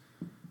 bombs,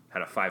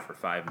 had a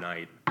 5-for-5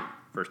 night.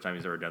 First time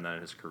he's ever done that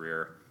in his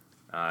career.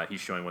 He's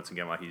showing once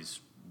again why he's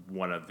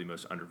one of the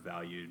most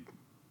undervalued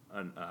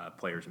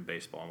players in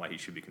baseball and why he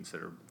should be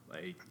considered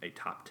a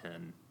top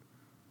 10,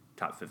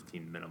 top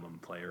 15 minimum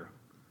player.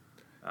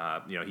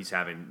 He's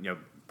having,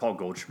 Paul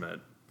Goldschmidt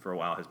for a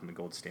while has been the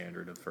gold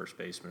standard of first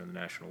baseman in the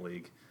National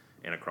League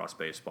and across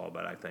baseball,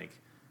 but I think,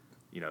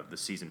 the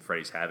season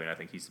Freddie's having, I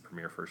think he's the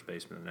premier first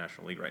baseman in the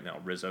National League right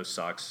now. Rizzo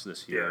sucks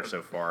this year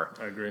so far.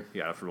 I agree.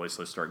 Yeah, after a really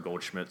slow start.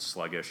 Goldschmidt,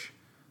 sluggish.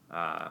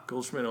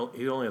 Goldschmidt,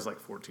 he only has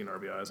 14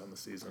 RBIs on the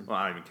season. Well,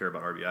 I don't even care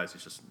about RBIs.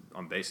 He's just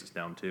on base is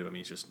down too. I mean,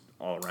 he's just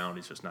all around.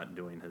 He's just not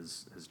doing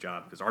his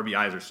job because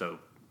RBIs are so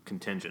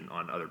contingent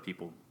on other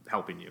people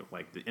helping you,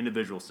 like the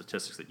individual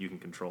statistics that you can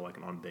control, like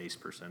an on-base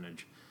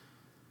percentage,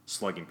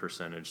 slugging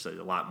percentage, say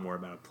a lot more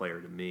about a player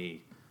to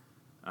me.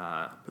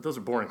 But those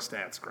are boring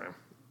stats, Graham.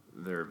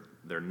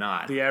 They're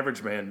not. The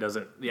average man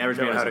doesn't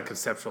know how to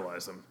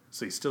conceptualize them.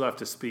 So you still have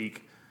to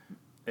speak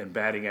in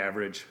batting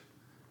average,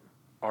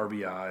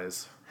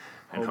 RBIs,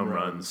 and home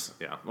runs.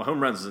 Yeah. Well, home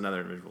runs is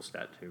another individual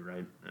stat too,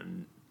 right?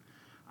 And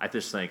I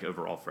just think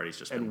overall Freddie's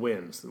just and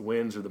wins. The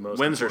wins are the most.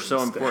 Wins are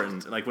so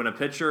important. Like when a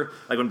pitcher,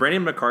 like when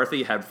Brandon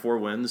McCarthy had 4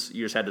 wins,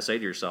 you just had to say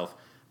to yourself,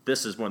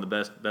 "This is one of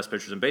the best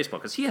pitchers in baseball,"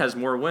 because he has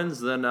more wins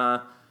than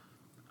I'm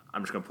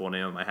just going to pull a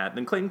name out of my hat,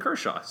 than Clayton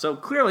Kershaw. So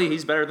clearly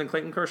he's better than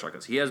Clayton Kershaw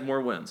because he has more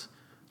wins.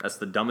 That's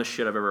the dumbest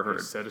shit I've ever heard.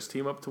 He set his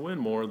team up to win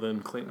more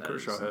than Clayton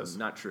Kershaw has.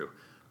 Not true.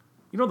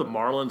 You know the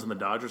Marlins and the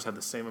Dodgers have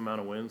the same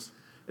amount of wins?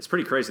 It's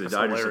pretty crazy. The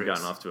Dodgers hilarious. have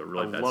gotten off to a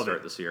really bad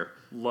start this year.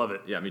 Love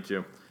it. Yeah, me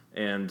too.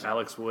 And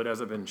Alex Wood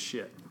hasn't been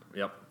shit.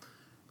 Yep.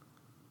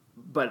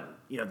 But,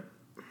 you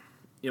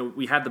know,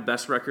 we had the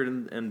best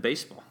record in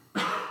baseball.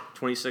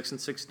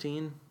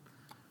 26-16.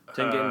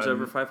 10 games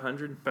over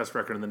 500. Best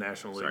record in the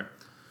National League. Sorry.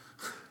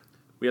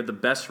 We had the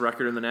best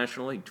record in the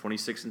National League,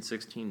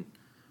 26-16.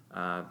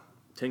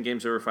 10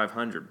 games over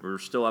 500. We're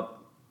still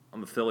up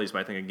on the Phillies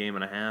by, I think, a game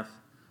and a half.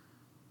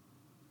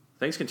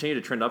 Things continue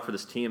to trend up for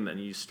this team, and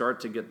you start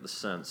to get the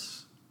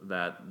sense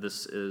that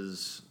this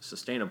is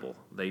sustainable.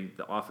 The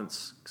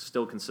offense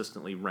still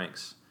consistently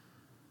ranks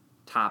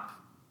top.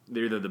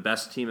 They're either the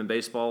best team in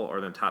baseball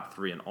or they're top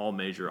 3 in all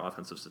major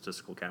offensive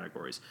statistical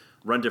categories.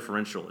 Run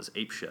differential is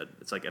apeshit.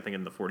 It's like, I think,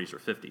 in the 40s or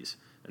 50s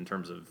in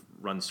terms of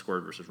runs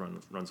scored versus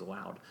runs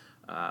allowed.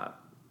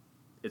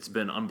 It's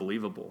been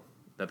unbelievable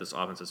that this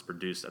offense has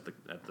produced at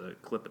the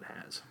clip it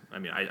has. I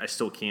mean, I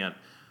still can't.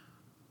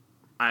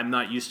 I'm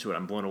not used to it.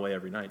 I'm blown away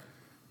every night.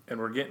 And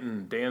we're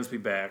getting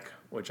Dansby back,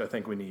 which I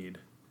think we need.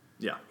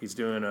 Yeah. He's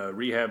doing a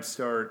rehab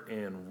start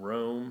in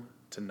Rome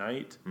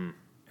tonight.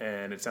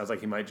 And it sounds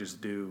like he might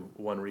just do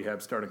one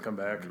rehab start and come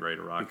back. Ready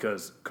to rock.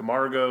 Because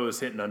Camargo is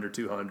hitting under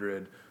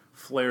 200.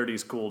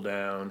 Flaherty's cooled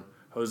down.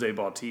 Jose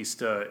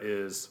Bautista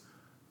is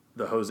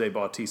the Jose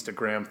Bautista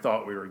Graham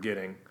thought we were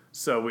getting.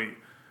 So we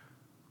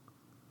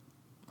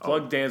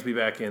plug Dansby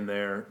back in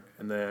there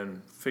and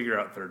then figure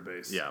out third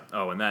base. Yeah.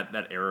 Oh, and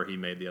that error he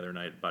made the other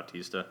night,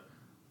 Bautista,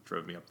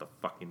 drove me up the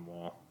fucking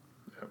wall.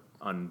 Yep.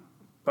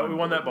 But we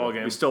won that ball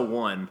game. We still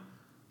won.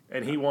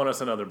 And he won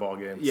us another ball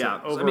game. Yeah.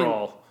 So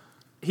overall...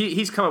 I mean,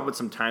 he's come up with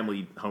some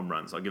timely home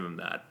runs. I'll give him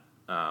that.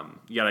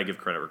 You got to give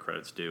credit where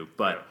credit's due.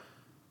 But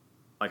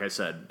like I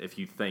said, if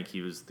you think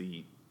he was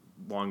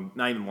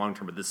not even long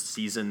term, but this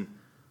season,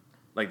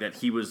 like that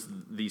he was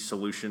the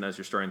solution as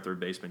your starting third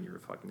baseman, you're a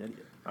fucking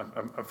idiot.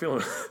 I'm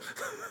feeling...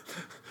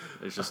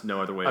 There's just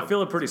no other way. I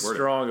feel pretty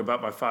strong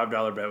about my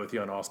 $5 bet with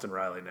you on Austin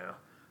Riley now.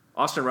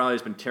 Austin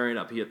Riley's been tearing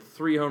up. He had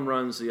 3 home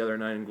runs the other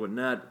night in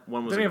Gwinnett.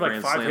 One was Didn't he have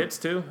like 5 slam. hits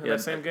too in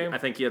that same game? I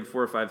think he had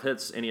 4 or 5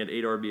 hits, and he had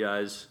 8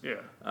 RBIs.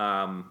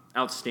 Yeah.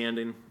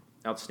 Outstanding.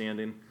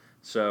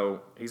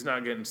 So he's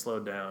not getting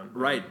slowed down.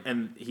 Right,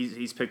 and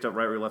he's picked up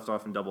right where he left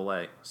off in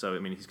Double-A. So, I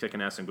mean, he's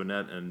kicking ass in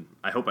Gwinnett, and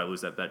I hope I lose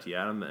that bet to you,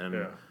 Adam.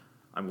 And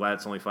I'm glad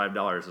it's only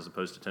 $5 as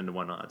opposed to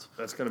 10-1 odds.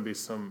 That's going to be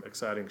some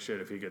exciting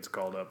shit if he gets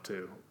called up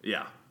too.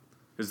 Yeah,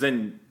 because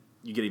then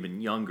you get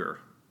even younger.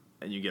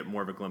 And you get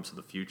more of a glimpse of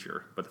the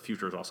future. But the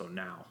future is also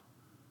now.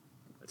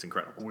 It's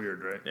incredible.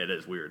 Weird, right? It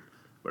is weird,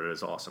 but it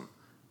is awesome.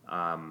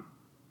 I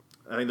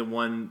think the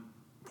one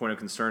point of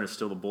concern is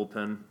still the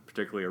bullpen,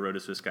 particularly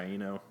Arodys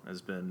Vizcaíno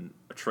has been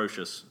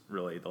atrocious,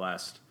 really, the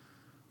last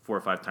 4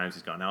 or 5 times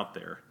he's gone out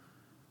there.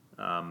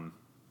 I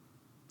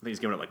think he's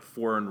given up like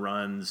 4 earned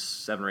runs,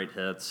 7 or 8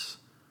 hits.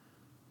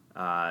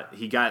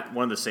 He got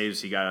one of the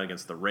saves he got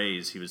against the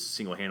Rays. He was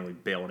single-handedly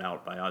bailed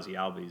out by Ozzie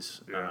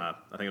Albies. Yeah.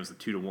 I think it was the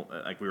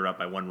 2-1. Like we were up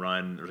by 1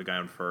 run. There was a guy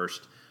on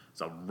first.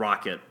 It's a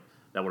rocket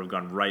that would have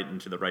gone right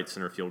into the right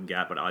center field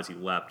gap, but Ozzie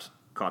leapt,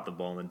 caught the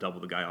ball, and then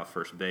doubled the guy off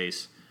first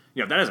base. You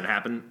know, if that doesn't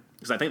happen,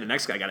 because I think the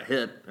next guy got a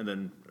hit, and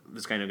then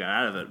this guy got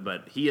out of it.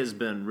 But he has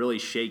been really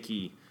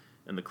shaky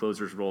in the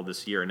closer's role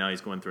this year, and now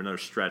he's going through another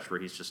stretch where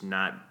he's just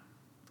not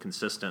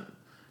consistent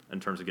in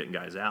terms of getting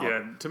guys out.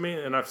 Yeah, to me,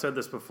 and I've said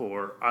this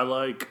before, I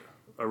like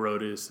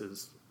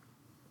Arodys.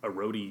 I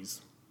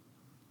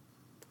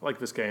like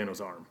Vizcaíno's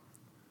arm.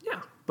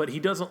 Yeah. But he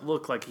doesn't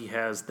look like he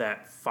has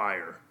that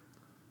fire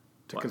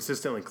to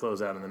consistently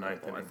close out in the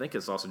ninth inning. I think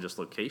it's also just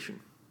location,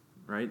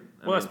 right?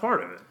 That's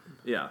part of it.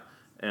 Yeah.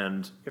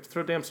 And you have to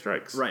throw damn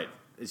strikes. Right.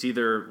 It's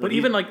either... But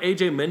even like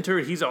AJ Minter,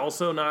 he's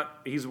also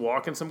not... He's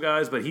walking some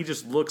guys, but he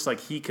just looks like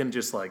he can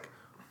just like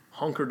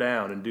hunker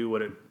down and do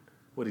what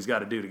he's got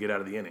to do to get out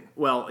of the inning.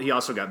 Well, he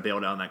also got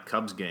bailed out in that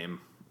Cubs game.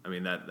 I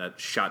mean, that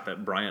shot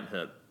that Bryant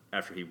hit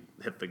after he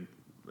hit the...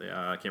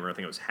 I can't remember. I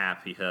think it was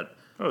Happ he hit.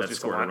 Oh, it was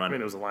just a line, run. I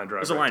mean, it was a line drive.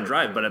 It was a line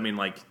drive, but I mean,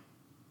 like,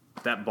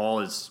 that ball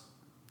is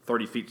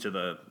 30 feet to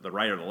the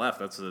right or the left.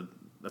 That's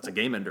a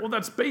game ender. Well,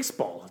 that's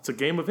baseball. It's a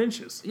game of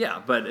inches.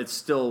 Yeah, but it's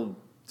still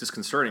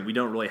disconcerting. We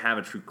don't really have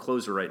a true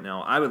closer right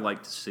now. I would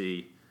like to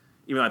see,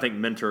 even though I think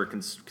Minter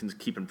can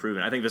keep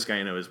improving. I think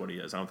Vizcaino is what he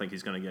is. I don't think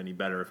he's going to get any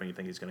better. If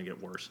anything, he's going to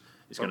get worse.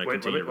 He's going to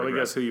continue to regress. Let me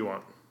guess who you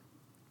want.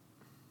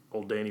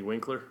 Old Danny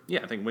Winkler?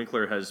 Yeah, I think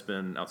Winkler has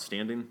been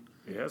outstanding.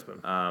 He has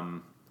been.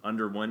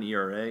 Under 1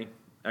 ERA,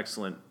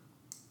 excellent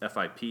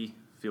FIP,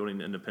 fielding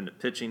independent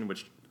pitching,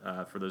 which,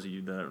 for those of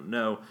you that don't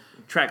know,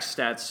 tracks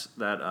stats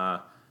that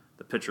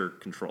the pitcher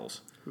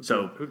controls.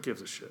 Who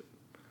gives a shit?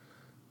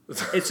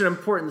 It's an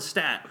important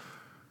stat.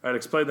 All right,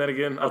 explain that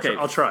again.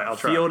 I'll try.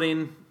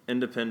 Fielding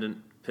independent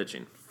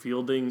pitching.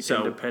 Fielding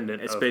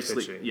independent it's of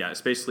basically, pitching. Yeah,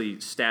 it's basically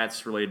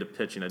stats related to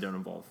pitching that don't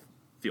involve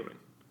fielding.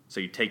 So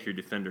you take your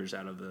defenders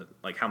out of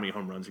like how many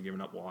home runs are giving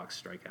up,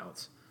 walks,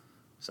 strikeouts,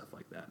 stuff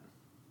like that.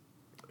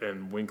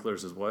 And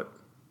Winkler's is what?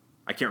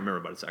 I can't remember,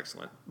 but it's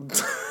excellent.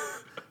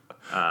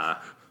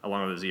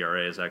 Along with his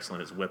ERA is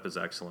excellent. His whip is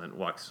excellent.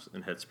 Walks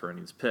and hits per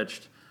innings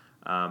pitched.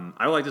 I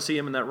would like to see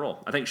him in that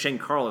role. I think Shane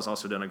Carl has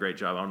also done a great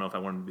job. I don't know if I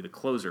want him to be the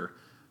closer,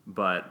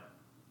 but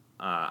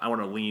I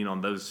want to lean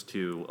on those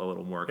two a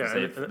little more because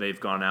they've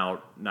gone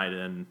out night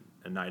in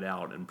and night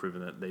out and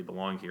proven that they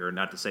belong here.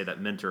 Not to say that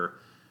Minter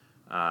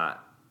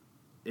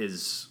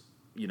is,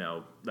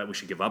 that we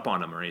should give up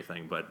on him or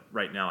anything, but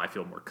right now I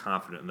feel more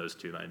confident in those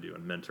two than I do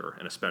in Minter,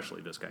 and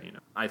especially Vizcaino.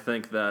 I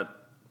think that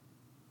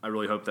I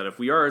really hope that if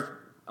we are,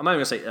 I'm not even going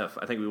to say if,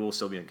 I think we will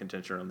still be in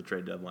contention on the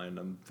trade deadline.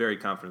 I'm very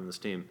confident in this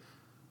team,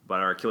 but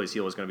our Achilles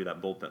heel is going to be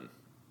that bullpen.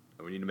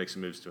 And we need to make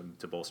some moves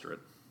to bolster it.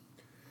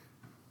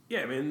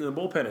 Yeah, I mean, the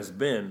bullpen has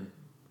been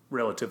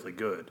relatively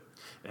good.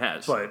 It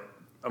has. But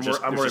I'm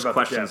worried about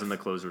questions in the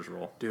closer's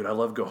role. Dude, I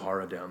love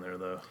Gohara down there,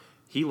 though.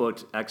 He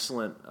looked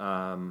excellent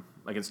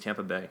against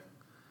Tampa Bay.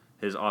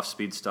 His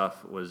off-speed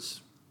stuff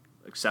was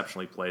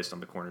exceptionally placed on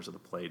the corners of the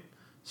plate.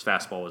 His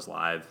fastball was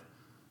live.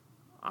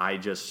 I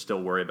just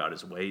still worry about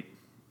his weight.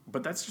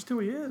 But that's just who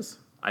he is.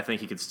 I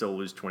think he could still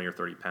lose 20 or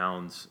 30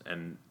 pounds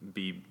and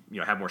be,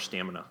 have more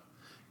stamina.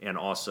 And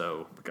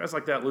also, but guys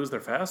like that lose their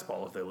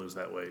fastball if they lose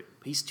that weight.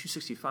 He's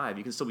 265.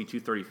 You can still be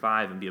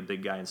 235 and be a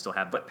big guy and still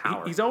have that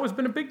power. He's always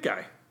been a big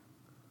guy.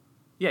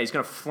 Yeah, he's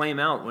going to flame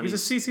out when he's a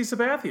CC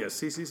Sabathia.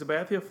 CC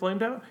Sabathia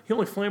flamed out. He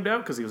only flamed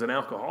out because he was an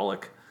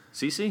alcoholic.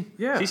 CC?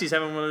 Yeah. CC's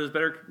having one of his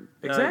better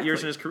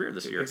years in his career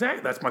this year.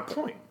 Exactly. That's my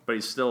point. But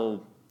he's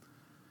still...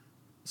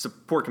 It's a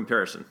poor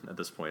comparison at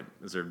this point,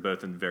 as they're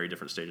both in very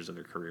different stages of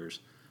their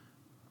careers.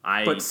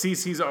 But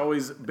CC's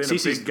always been a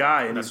big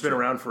guy, and he's been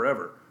around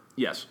forever.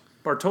 Yes.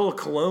 Bartolo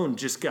Colon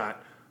just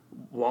got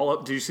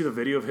walloped. Did you see the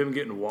video of him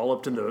getting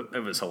walloped in the... It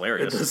was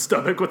hilarious. In the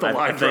stomach with a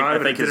live drive,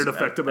 and it didn't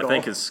affect him at all?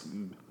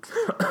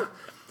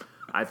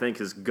 I think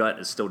his gut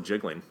is still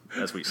jiggling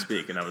as we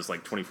speak, and that was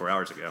like 24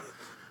 hours ago.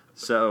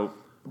 So...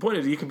 The point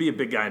is, you can be a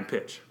big guy and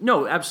pitch.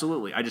 No,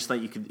 absolutely. I just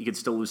think you could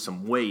still lose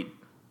some weight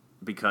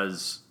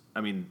because,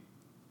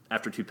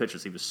 after 2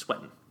 pitches, he was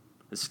sweating.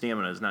 His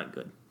stamina is not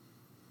good.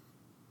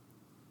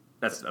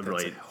 That's a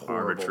really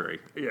arbitrary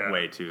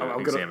way to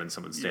examine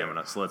someone's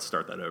stamina. So let's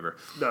start that over.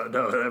 No,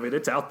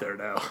 it's out there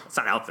now. It's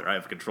not out there. I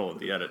have control of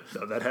the edit.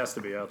 No, that has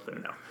to be out there.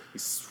 No.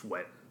 He's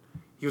sweating.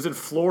 He was in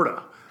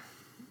Florida.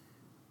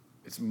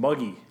 It's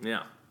muggy.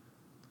 Yeah.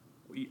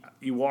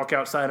 You walk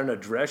outside in a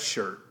dress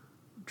shirt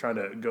trying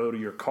to go to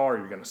your car,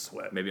 you're going to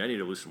sweat. Maybe I need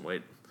to lose some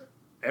weight.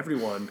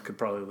 Everyone could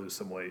probably lose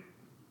some weight.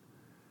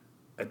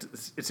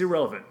 It's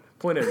irrelevant.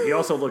 Point is, he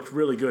also looked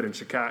really good in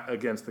Chicago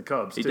against the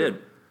Cubs, He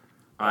did.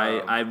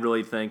 I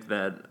really think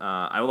that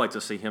I would like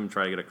to see him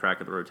try to get a crack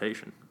at the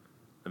rotation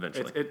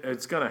eventually.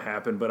 It's going to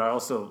happen, but I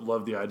also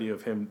love the idea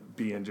of him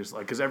being just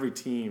like, because every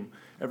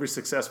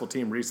successful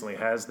team recently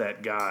has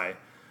that guy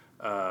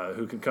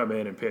who can come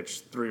in and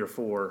pitch 3 or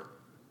 4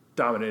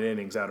 dominant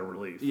innings out of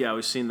relief. Yeah,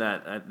 we've seen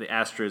that. The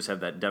Astros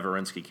have that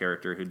Deverinsky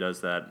character who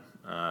does that.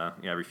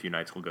 Every few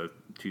nights we'll go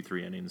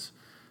 2-3 innings.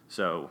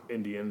 So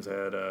Indians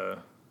had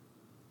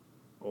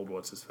old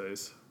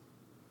what's-his-face,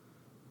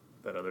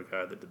 that other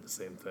guy that did the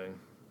same thing.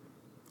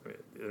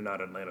 They're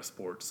not Atlanta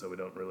sports, so we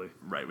don't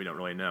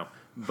really know.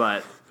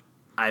 But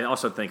I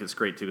also think it's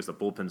great, too, because the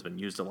bullpen's been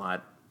used a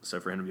lot. So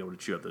for him to be able to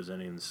chew up those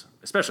innings,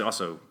 especially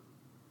also,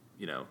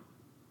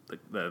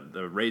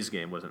 the Rays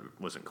game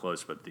wasn't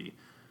close, but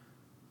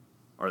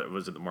or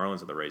was it the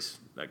Marlins or the Rays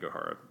that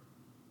Gohara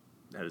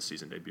had his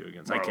season debut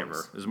against? Marlins. I can't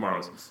remember. It was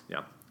Marlins.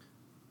 Yeah.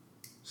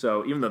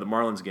 So even though the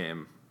Marlins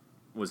game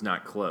was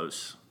not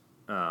close,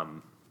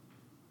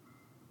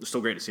 it's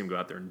still great to see him go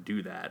out there and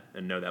do that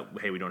and know that,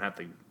 hey, we don't have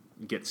to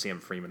get Sam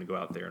Freeman to go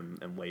out there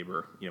and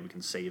labor. We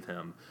can save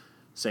him.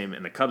 Same,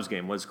 and the Cubs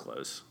game was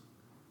close.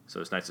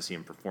 So it's nice to see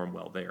him perform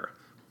well there.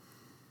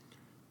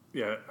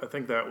 Yeah, I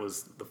think that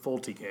was the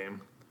Fulte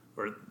game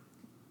where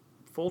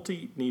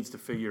Fulte needs to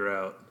figure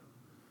out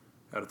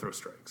how to throw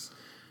strikes.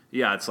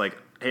 Yeah, it's like,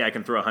 hey, I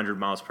can throw 100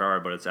 miles per hour,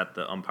 but it's at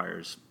the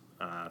umpire's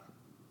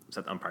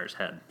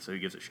head, so he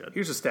gives a shit.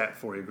 Here's a stat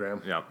for you,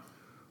 Graham. Yeah.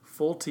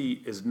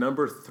 Fulte is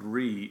number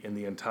 3 in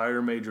the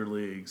entire major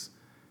leagues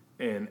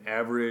in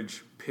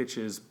average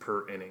pitches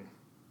per inning.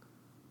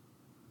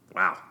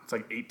 Wow. It's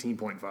like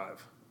 18.5.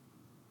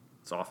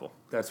 It's awful.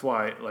 That's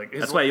why,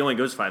 that's why he only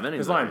goes 5 innings.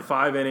 His line: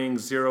 5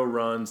 innings, 0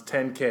 runs,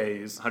 10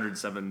 Ks,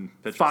 107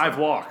 pitches, 5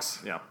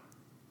 walks. Yeah.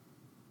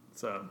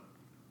 So,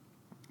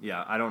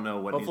 yeah, I don't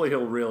know what. Hopefully,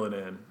 he'll reel it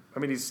in. I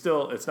mean, he's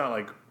still. It's not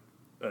like.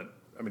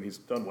 He's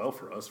done well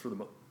for us for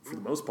the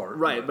most part.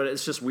 Right, but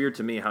it's just weird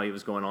to me how he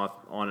was going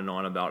on and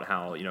on about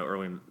how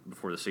early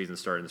before the season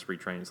started in spring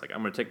training, it's like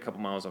I'm going to take a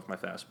couple miles off my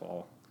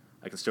fastball.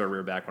 I can still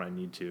rear back when I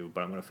need to,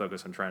 but I'm going to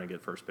focus on trying to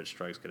get first pitch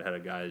strikes, get ahead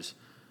of guys,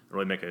 and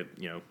really make a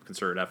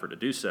concerted effort to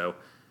do so.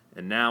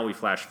 And now we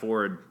flash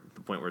forward to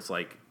the point where it's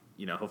like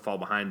he'll fall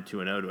behind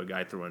 2-0 to a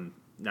guy throwing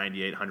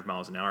 98, 100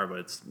 miles an hour, but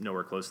it's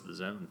nowhere close to the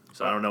zone.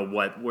 So I don't know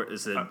where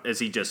is it. Is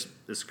he just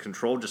does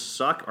control just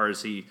suck, or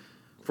is he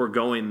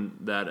foregoing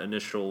that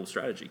initial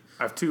strategy?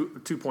 I have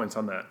two points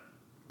on that.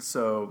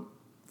 So,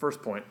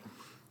 first point,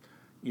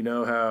 you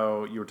know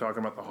how you were talking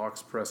about the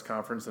Hawks press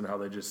conference and how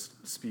they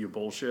just spew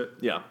bullshit?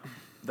 Yeah.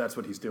 That's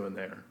what he's doing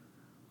there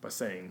by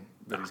saying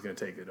that he's going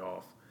to take it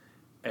off.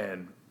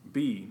 And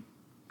B,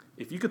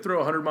 if you could throw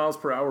 100 miles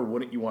per hour,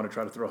 wouldn't you want to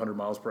try to throw 100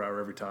 miles per hour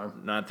every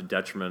time? Not at the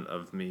detriment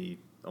of me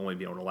only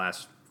being able to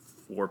last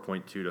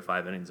 4.2 to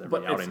 5 innings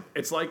every outing.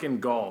 It's like in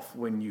golf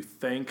when you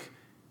think,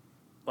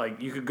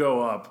 like, you could go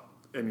up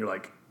and you're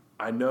like,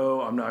 I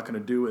know I'm not going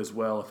to do as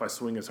well if I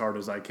swing as hard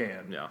as I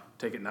can. Yeah.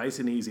 Take it nice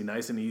and easy,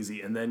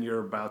 and then you're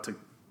about to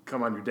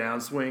come on your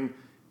downswing,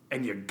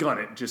 and you gun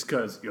it just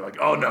because you're like,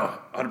 oh, no,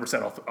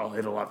 100% I'll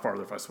hit a lot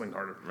farther if I swing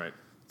harder. Right.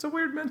 It's a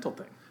weird mental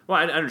thing. Well,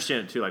 I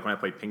understand it, too. Like, when I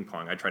play ping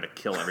pong, I try to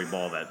kill every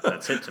ball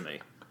that's hit to me.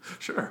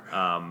 Sure.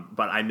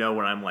 But I know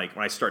when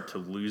I start to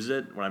lose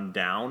it, when I'm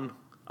down,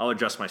 I'll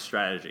adjust my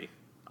strategy.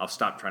 I'll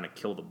stop trying to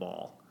kill the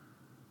ball.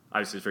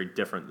 Obviously, it's very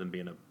different than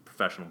being a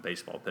professional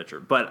baseball pitcher.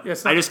 But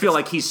I just feel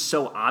like he's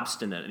so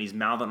obstinate, and he's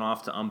mouthing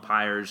off to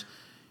umpires.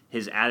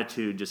 His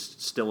attitude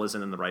just still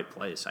isn't in the right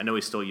place. I know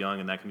he's still young,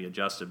 and that can be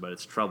adjusted, but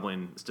it's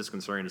troubling. It's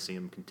disconcerting to see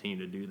him continue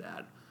to do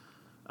that.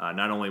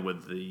 Not only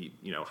with the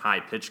high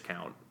pitch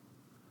count,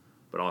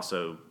 but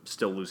also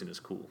still losing his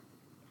cool.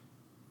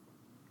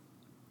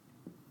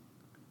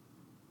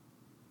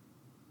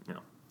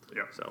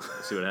 Yeah. So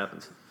we'll see what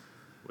happens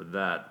with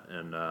that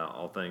and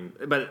all things.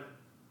 But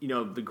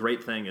the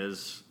great thing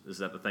is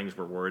that the things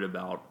we're worried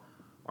about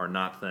are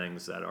not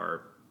things that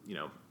are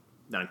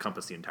that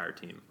encompass the entire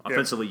team.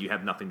 Offensively, you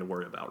have nothing to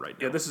worry about right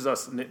now. Yeah, this is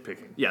us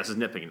nitpicking. Yeah, this is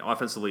nitpicking.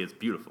 Offensively, it's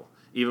beautiful.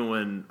 Even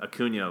when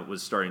Acuna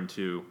was starting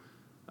to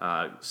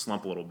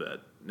slump a little bit,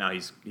 now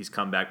he's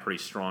come back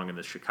pretty strong in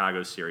the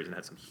Chicago series and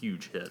had some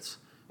huge hits,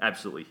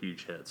 absolutely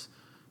huge hits,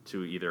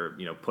 to either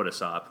put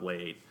us up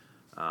late.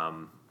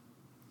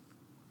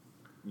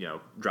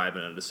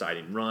 Driving a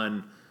deciding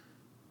run,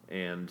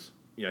 and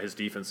his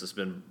defense has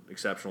been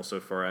exceptional so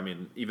far. I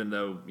mean, even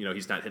though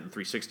he's not hitting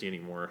 360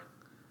 anymore,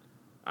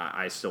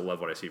 I still love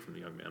what I see from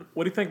the young man.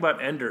 What do you think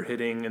about Ender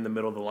hitting in the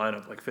middle of the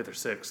lineup, like 5th or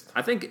 6th?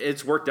 I think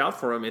it's worked out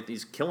for him.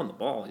 He's killing the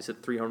ball. He's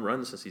hit 3 home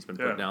runs since he's been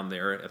put down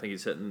there. I think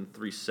he's hitting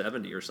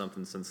 370 or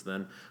something since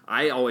then.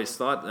 I always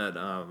thought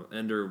that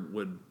Ender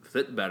would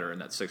fit better in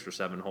that 6 or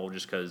 7 hole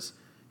just because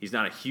he's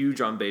not a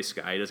huge on base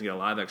guy. He doesn't get a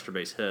lot of extra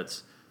base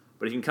hits.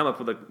 But he can come up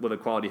with a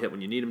quality hit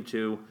when you need him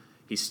to.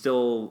 He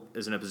still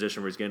is in a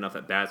position where he's getting enough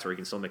at bats where he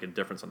can still make a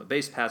difference on the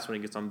base pass when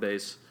he gets on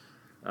base.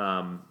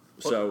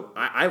 So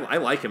I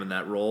like him in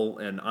that role,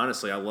 and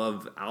honestly, I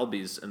love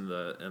Albies in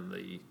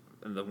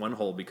the one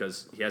hole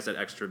because he has that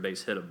extra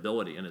base hit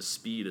ability, and his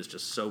speed is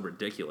just so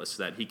ridiculous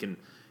that he can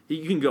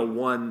go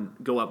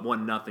up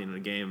 1-0 in a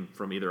game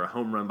from either a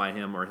home run by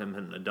him or him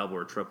hitting a double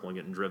or triple and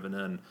getting driven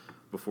in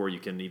before you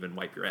can even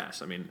wipe your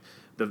ass. I mean,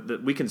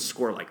 we can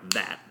score like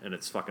that, and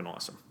it's fucking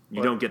awesome.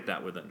 You don't get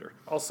that with Ender.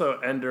 Also,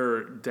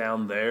 Ender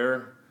down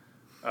there,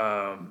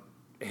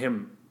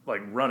 him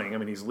like running. I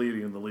mean, he's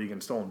leading the league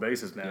in stolen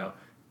bases now.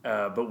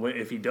 Yeah. But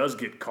if he does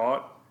get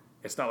caught,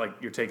 it's not like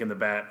you're taking the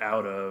bat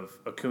out of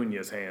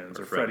Acuna's hands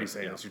or Freddie's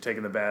hands. Yeah. You're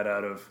taking the bat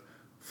out of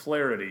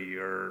Flaherty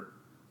or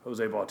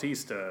Jose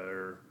Bautista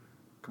or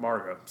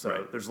Camargo.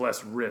 So there's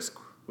less risk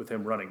with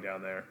him running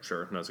down there.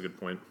 Sure, that's a good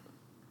point.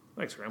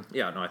 Thanks, Graham.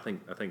 Yeah, no, I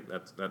think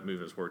that move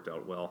has worked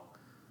out well.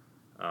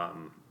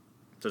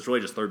 So it's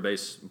really just third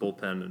base,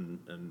 bullpen,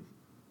 and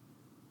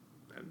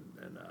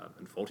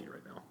Fulte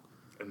right now,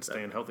 and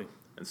staying healthy.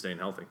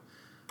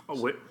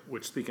 Oh,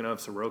 which speaking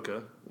of,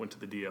 Soroka went to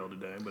the DL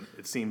today, but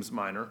it seems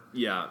minor.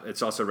 Yeah,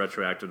 it's also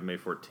retroactive to May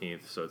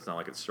 14th, so it's not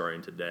like it's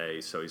starting today.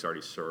 So he's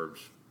already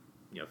served,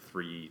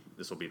 3.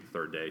 This will be the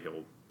 3rd day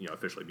he'll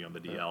officially be on the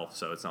DL.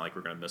 So it's not like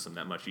we're going to miss him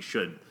that much. He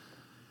should,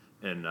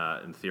 in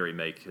theory,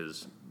 make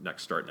his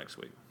next start next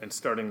week. And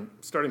starting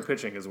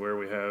pitching is where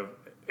we have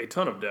a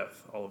ton of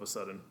depth all of a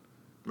sudden.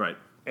 Right.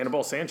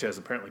 Anibal Sanchez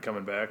apparently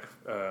coming back.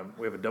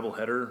 We have a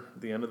doubleheader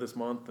at the end of this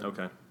month.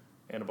 Okay.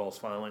 Anibal's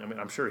finally. I mean,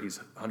 I'm sure he's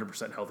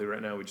 100% healthy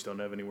right now. We just don't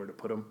have anywhere to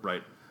put him.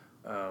 Right.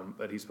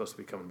 But he's supposed to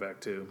be coming back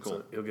too. Cool.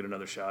 So he'll get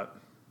another shot.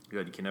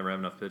 Good. You can never have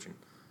enough pitching.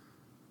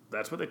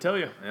 That's what they tell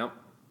you. Yep.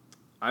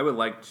 I would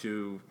like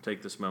to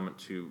take this moment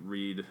to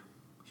read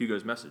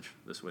Hugo's message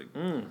this week,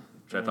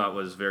 which I thought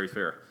was very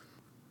fair.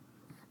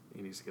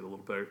 He needs to get a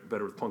little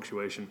better with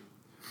punctuation.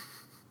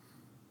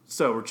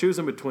 So we're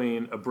choosing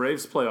between a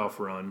Braves playoff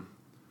run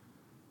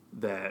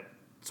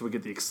so we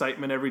get the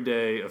excitement every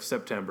day of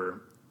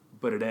September,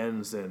 but it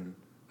ends in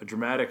a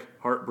dramatic,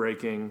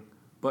 heartbreaking,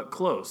 but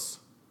close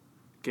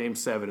Game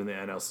 7 in the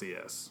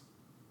NLCS.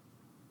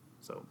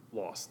 So,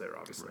 loss there,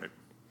 obviously. Right.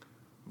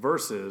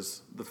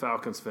 Versus the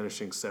Falcons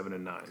finishing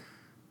 7-9.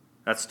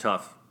 That's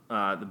tough.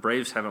 The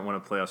Braves haven't won a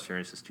playoff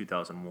series since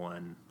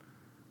 2001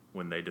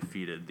 when they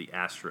defeated the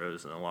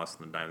Astros and then lost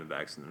to the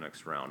Diamondbacks in the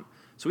next round.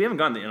 So we haven't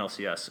gotten the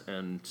NLCS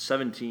in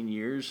 17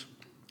 years.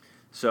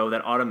 So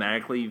that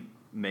automatically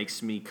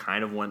makes me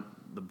kind of want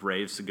the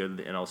Braves to go to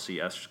the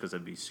NLCS just because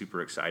that'd be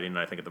super exciting. And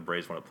I think if the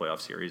Braves won a playoff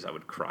series, I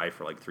would cry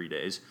for like 3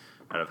 days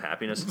out of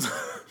happiness.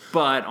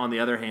 But on the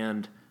other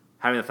hand,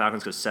 having the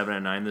Falcons go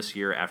 7-9 this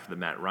year after the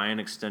Matt Ryan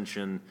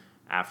extension,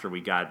 after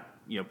we got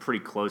pretty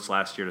close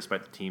last year,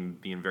 despite the team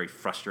being very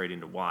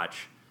frustrating to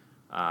watch,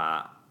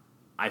 I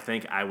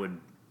think I would,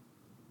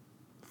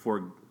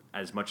 for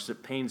as much as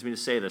it pains me to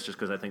say this, just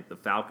because I think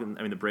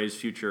the Braves'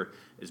 future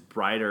is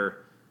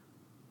brighter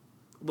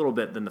a little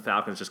bit than the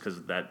Falcons, just because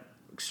of that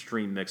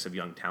extreme mix of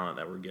young talent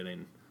that we're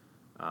getting,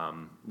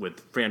 with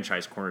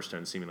franchise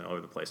cornerstones seemingly all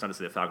over the place. Not to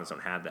say the Falcons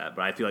don't have that,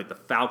 but I feel like the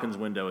Falcons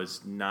window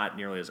is not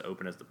nearly as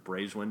open as the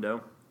Braves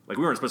window. Like,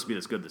 we weren't supposed to be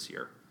this good this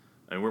year,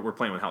 and we're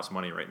playing with house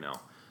money right now.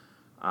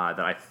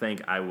 That I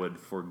think I would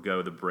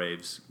forego the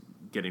Braves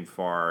getting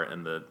far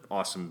in the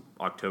awesome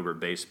October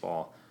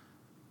baseball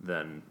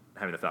than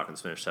having the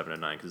Falcons finish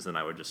 7-9, because then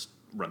I would just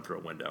run through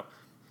a window,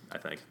 I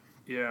think.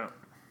 Yeah,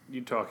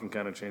 you talking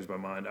kind of changed my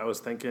mind. I was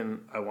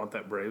thinking I want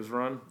that Braves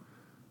run,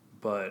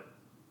 but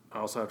I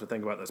also have to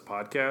think about this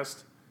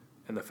podcast,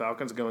 and the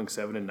Falcons going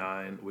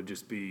 7-9 would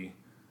just be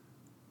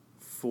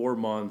 4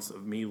 months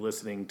of me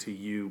listening to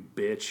you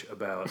bitch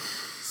about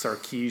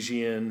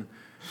Sarkisian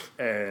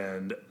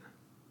and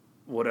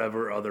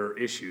whatever other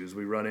issues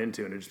we run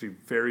into, and it'd just be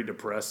very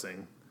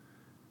depressing.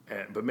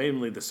 But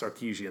mainly the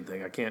Sarkisian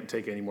thing. I can't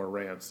take any more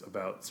rants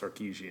about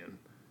Sarkisian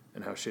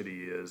and how shitty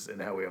he is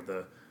and how we have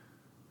the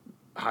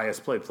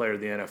highest paid player in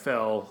the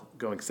NFL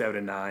going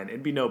 7-9.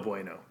 It'd be no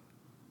bueno.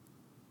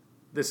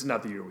 This is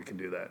not the year we can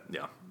do that.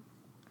 Yeah.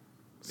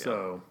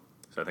 So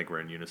I think we're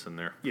in unison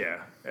there.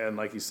 Yeah, and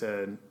like you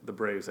said, the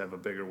Braves have a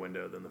bigger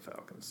window than the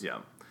Falcons.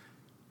 Yeah.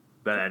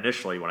 But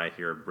initially, when I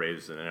hear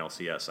Braves and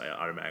NLCS, I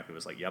automatically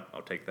was like, "Yep,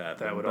 I'll take that."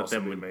 That would also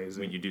be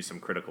amazing. When you do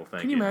some critical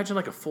thinking, can you imagine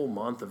like a full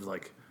month of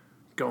like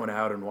going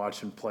out and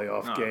watching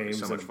playoff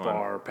games in a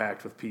bar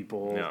packed with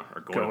people? Yeah,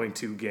 or going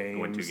to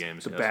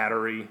games. The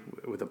Battery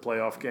with a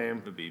playoff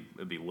game. It'd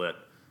be lit.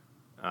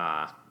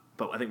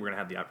 But I think we're gonna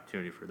have the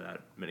opportunity for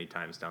that many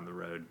times down the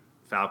road.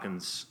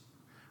 Falcons,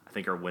 I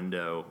think our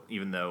window,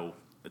 even though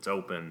it's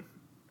open,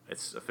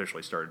 it's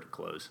officially started to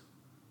close.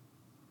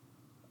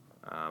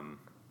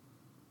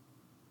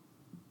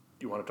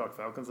 You want to talk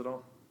Falcons at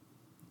all?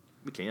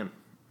 We can.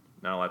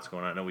 Not a lot's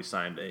going on. I know we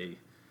signed I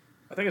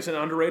think it's an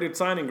underrated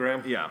signing,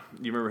 Graham. Yeah.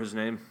 Do you remember his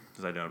name?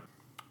 Because I don't.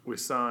 We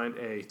signed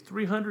a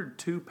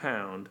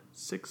 302-pound,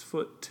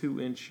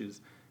 6'2"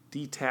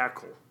 D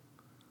tackle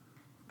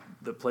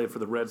that played for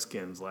the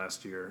Redskins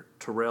last year,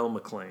 Terrell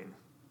McClain.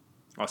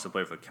 Also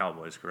played for the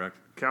Cowboys, correct?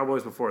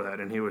 Cowboys before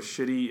that, and he was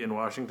shitty in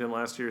Washington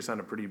last year.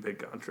 Signed a pretty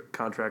big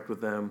contract with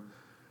them.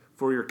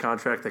 4-year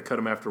contract. They cut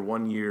him after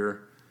 1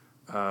 year.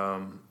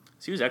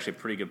 So he was actually a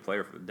pretty good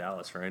player for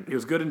Dallas, right? He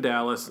was good in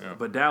Dallas,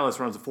 but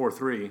Dallas runs a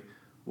 4-3.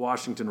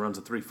 Washington runs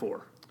a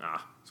 3-4.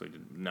 So he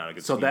did not a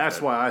good. So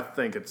that's why I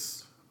think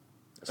it's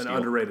an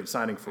underrated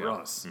signing for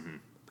us, mm-hmm.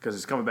 because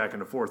he's coming back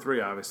into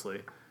 4-3,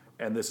 obviously,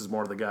 and this is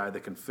more of the guy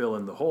that can fill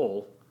in the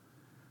hole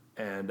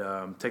and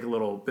take a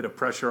little bit of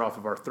pressure off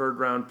of our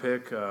third-round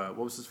pick. What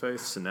was his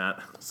face?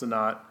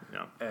 Sanat.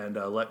 Yeah. And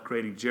let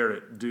Grady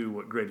Jarrett do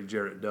what Grady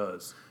Jarrett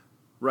does.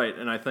 Right,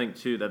 and I think,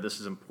 too, that this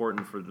is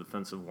important for the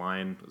defensive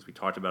line, as we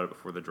talked about it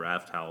before the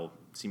draft, how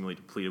seemingly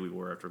depleted we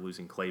were after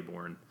losing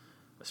Claiborne,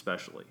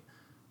 especially,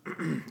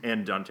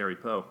 and Dontari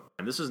Poe.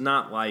 And this is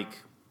not like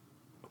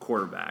a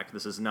quarterback.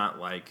 This is not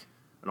like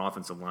an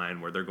offensive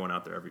line where they're going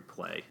out there every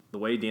play. The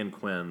way Dan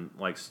Quinn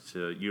likes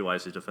to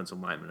utilize his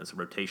defensive linemen is a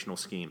rotational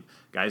scheme.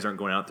 Guys aren't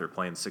going out there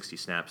playing 60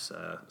 snaps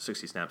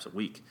a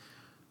week.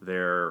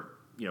 They're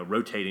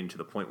rotating to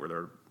the point where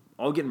they're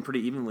all getting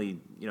pretty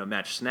evenly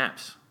matched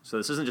snaps. So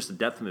this isn't just a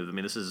depth move. I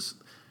mean, this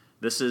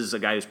is a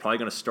guy who's probably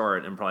going to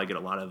start and probably get a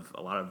lot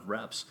of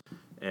reps.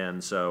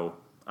 And so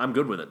I'm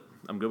good with it.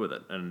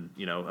 And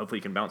hopefully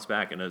he can bounce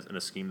back in a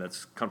scheme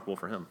that's comfortable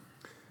for him.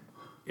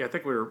 Yeah, I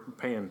think we were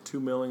paying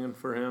 $2 million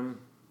for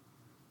him.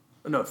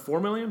 No, $4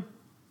 million.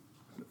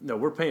 No,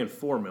 we're paying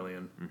 $4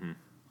 million. Mm-hmm.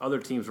 Other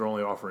teams were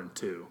only offering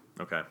 $2 million.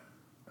 Okay.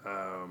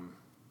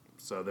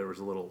 So there was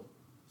a little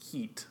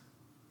heat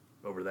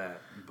over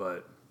that,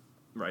 but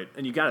right.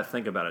 And you got to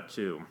think about it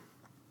too.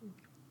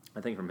 I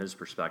think from his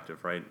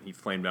perspective, right, he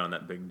flamed out on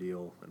that big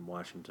deal in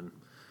Washington.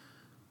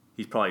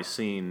 He's probably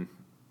seen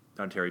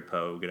Dontari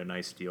Poe get a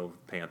nice deal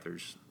with the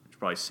Panthers. He's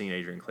probably seen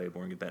Adrian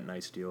Claiborne get that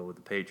nice deal with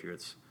the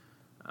Patriots.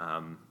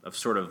 Of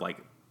sort of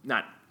like,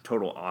 not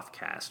total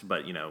off-cast,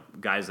 but,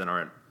 guys that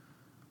aren't,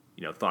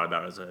 thought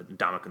about as a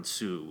Ndamukong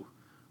Suh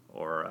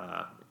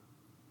or,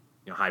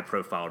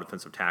 high-profile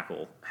defensive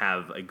tackle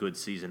have a good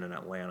season in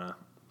Atlanta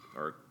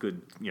or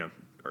good,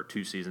 or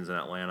 2 seasons in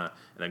Atlanta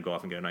and then go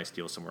off and get a nice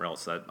deal somewhere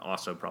else. That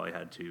also probably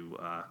had to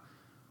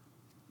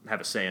have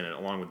a say in it,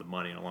 along with the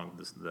money and along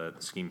with the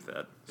scheme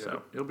fit. Yeah,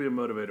 so he'll be a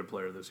motivated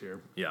player this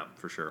year. Yeah,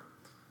 for sure.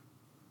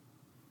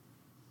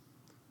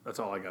 That's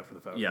all I got for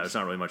the Falcons. Yeah, there's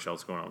not really much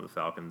else going on with the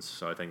Falcons,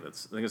 so I think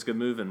it's a good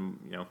move, and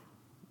we'll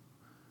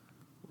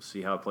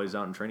see how it plays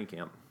out in training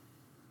camp.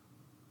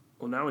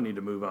 Well, now we need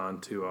to move on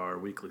to our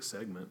weekly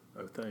segment,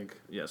 I think.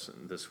 Yes,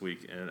 and this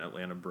week in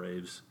Atlanta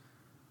Braves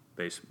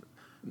basement.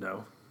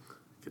 No,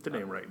 get the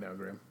name right now,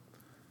 Graham.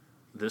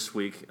 This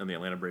week in the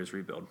Atlanta Braves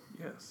rebuild.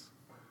 Yes.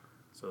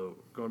 So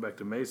going back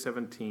to May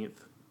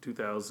 17th,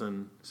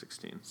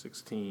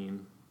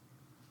 2016,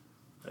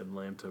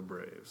 Atlanta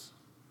Braves.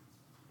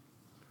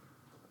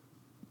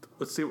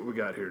 Let's see what we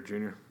got here,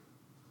 Junior.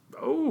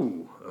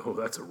 Oh,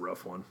 that's a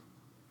rough one.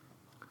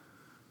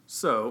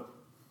 So,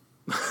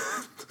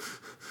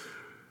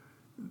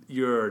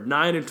 your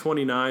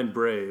 9-29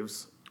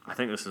 Braves. I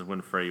think this is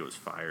when Freddie was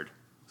fired.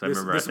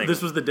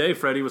 This was the day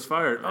Freddie was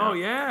fired. Yeah, oh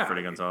yeah,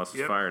 Freddie Gonzalez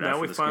was fired. Now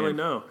after we this finally game.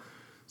 know.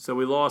 So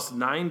we lost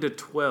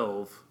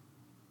 9-12.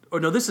 Oh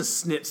no, this is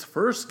Snit's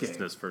first game.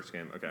 Snit's first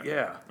game. Okay.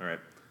 Yeah. All right.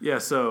 Yeah.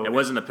 So it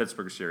wasn't the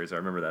Pittsburgh series. I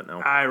remember that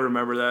now. I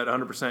remember that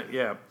 100%.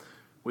 Yeah,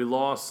 we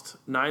lost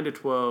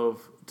 9-12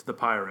 to the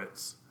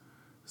Pirates.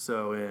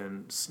 So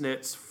in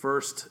Snit's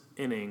first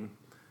inning,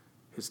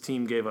 his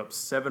team gave up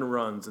 7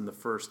 runs in the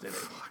first inning.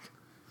 Fuck.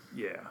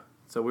 Yeah.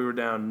 So we were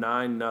down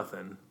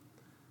 9-0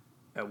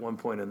 at one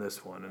point in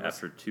this one. And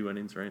after 2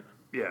 innings, right?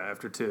 Yeah,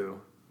 after 2.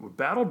 We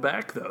battled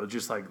back, though,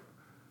 just like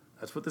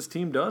that's what this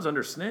team does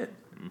under Snit.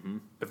 Mm-hmm.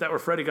 If that were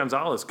Freddie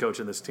Gonzalez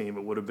coaching this team,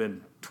 it would have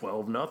been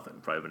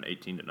 12-0. Probably been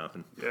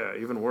 18-0. Yeah,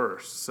 even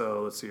worse.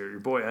 So let's see here. Your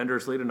boy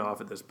Ender's leading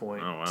off at this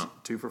point. Oh, wow.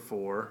 2 for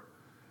 4.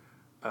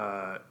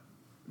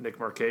 Nick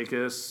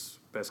Markakis,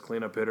 best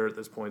cleanup hitter at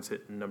this point, is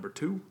hitting number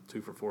 2.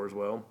 2 for 4 as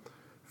well.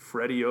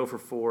 Freddie 0 for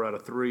 4 out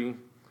of 3.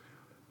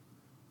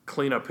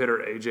 Cleanup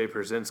hitter A.J.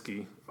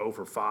 Pierzynski 0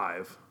 for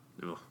 5.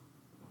 Ugh.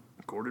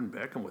 Gordon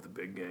Beckham with a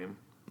big game.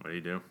 What do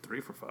you do?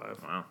 3 for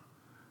 5. Wow.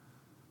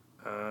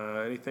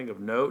 Anything of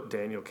note?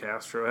 Daniel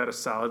Castro had a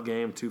solid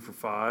game, 2 for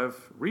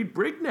 5. Reed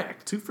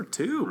Brignac, 2 for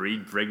 2.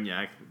 Reed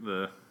Brignac,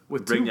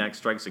 with Brignac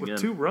strikes again.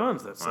 With 2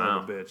 runs, that son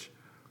Wow. of a bitch.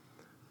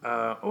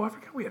 I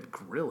forgot we had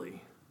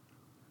Grilly.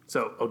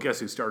 So, guess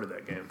who started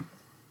that game?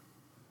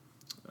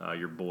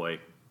 Your boy,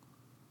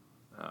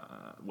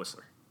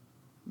 Whistler.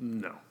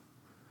 No.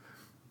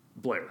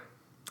 Blair.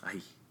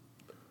 Aye.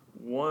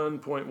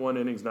 1.1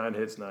 innings, 9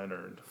 hits, 9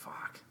 earned.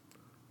 Fuck.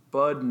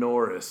 Bud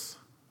Norris,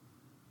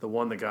 the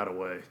one that got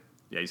away.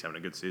 Yeah, he's having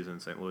a good season in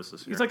St. Louis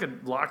this year. He's like a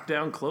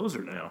lockdown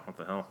closer now. Yeah, what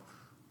the hell?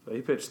 So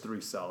he pitched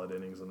 3 solid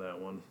innings in that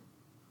one.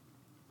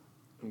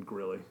 And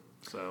Grilly.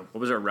 So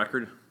What was our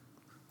record?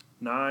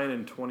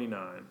 9-29.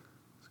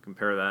 Let's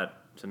compare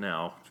that to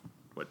now.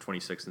 What,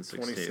 26 and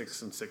 16?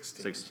 26 and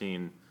 16.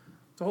 16.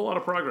 It's a whole lot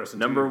of progress in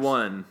 2 Number years.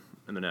 1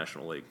 in the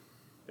National League.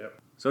 Yep.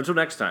 So until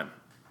next time,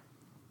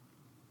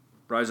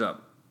 rise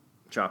up,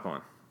 chop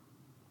on,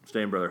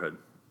 stay in brotherhood,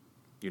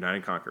 unite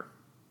and conquer,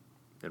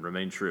 and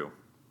remain true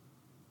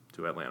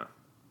to Atlanta.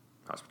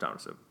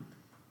 Hospitality.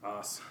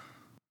 Us.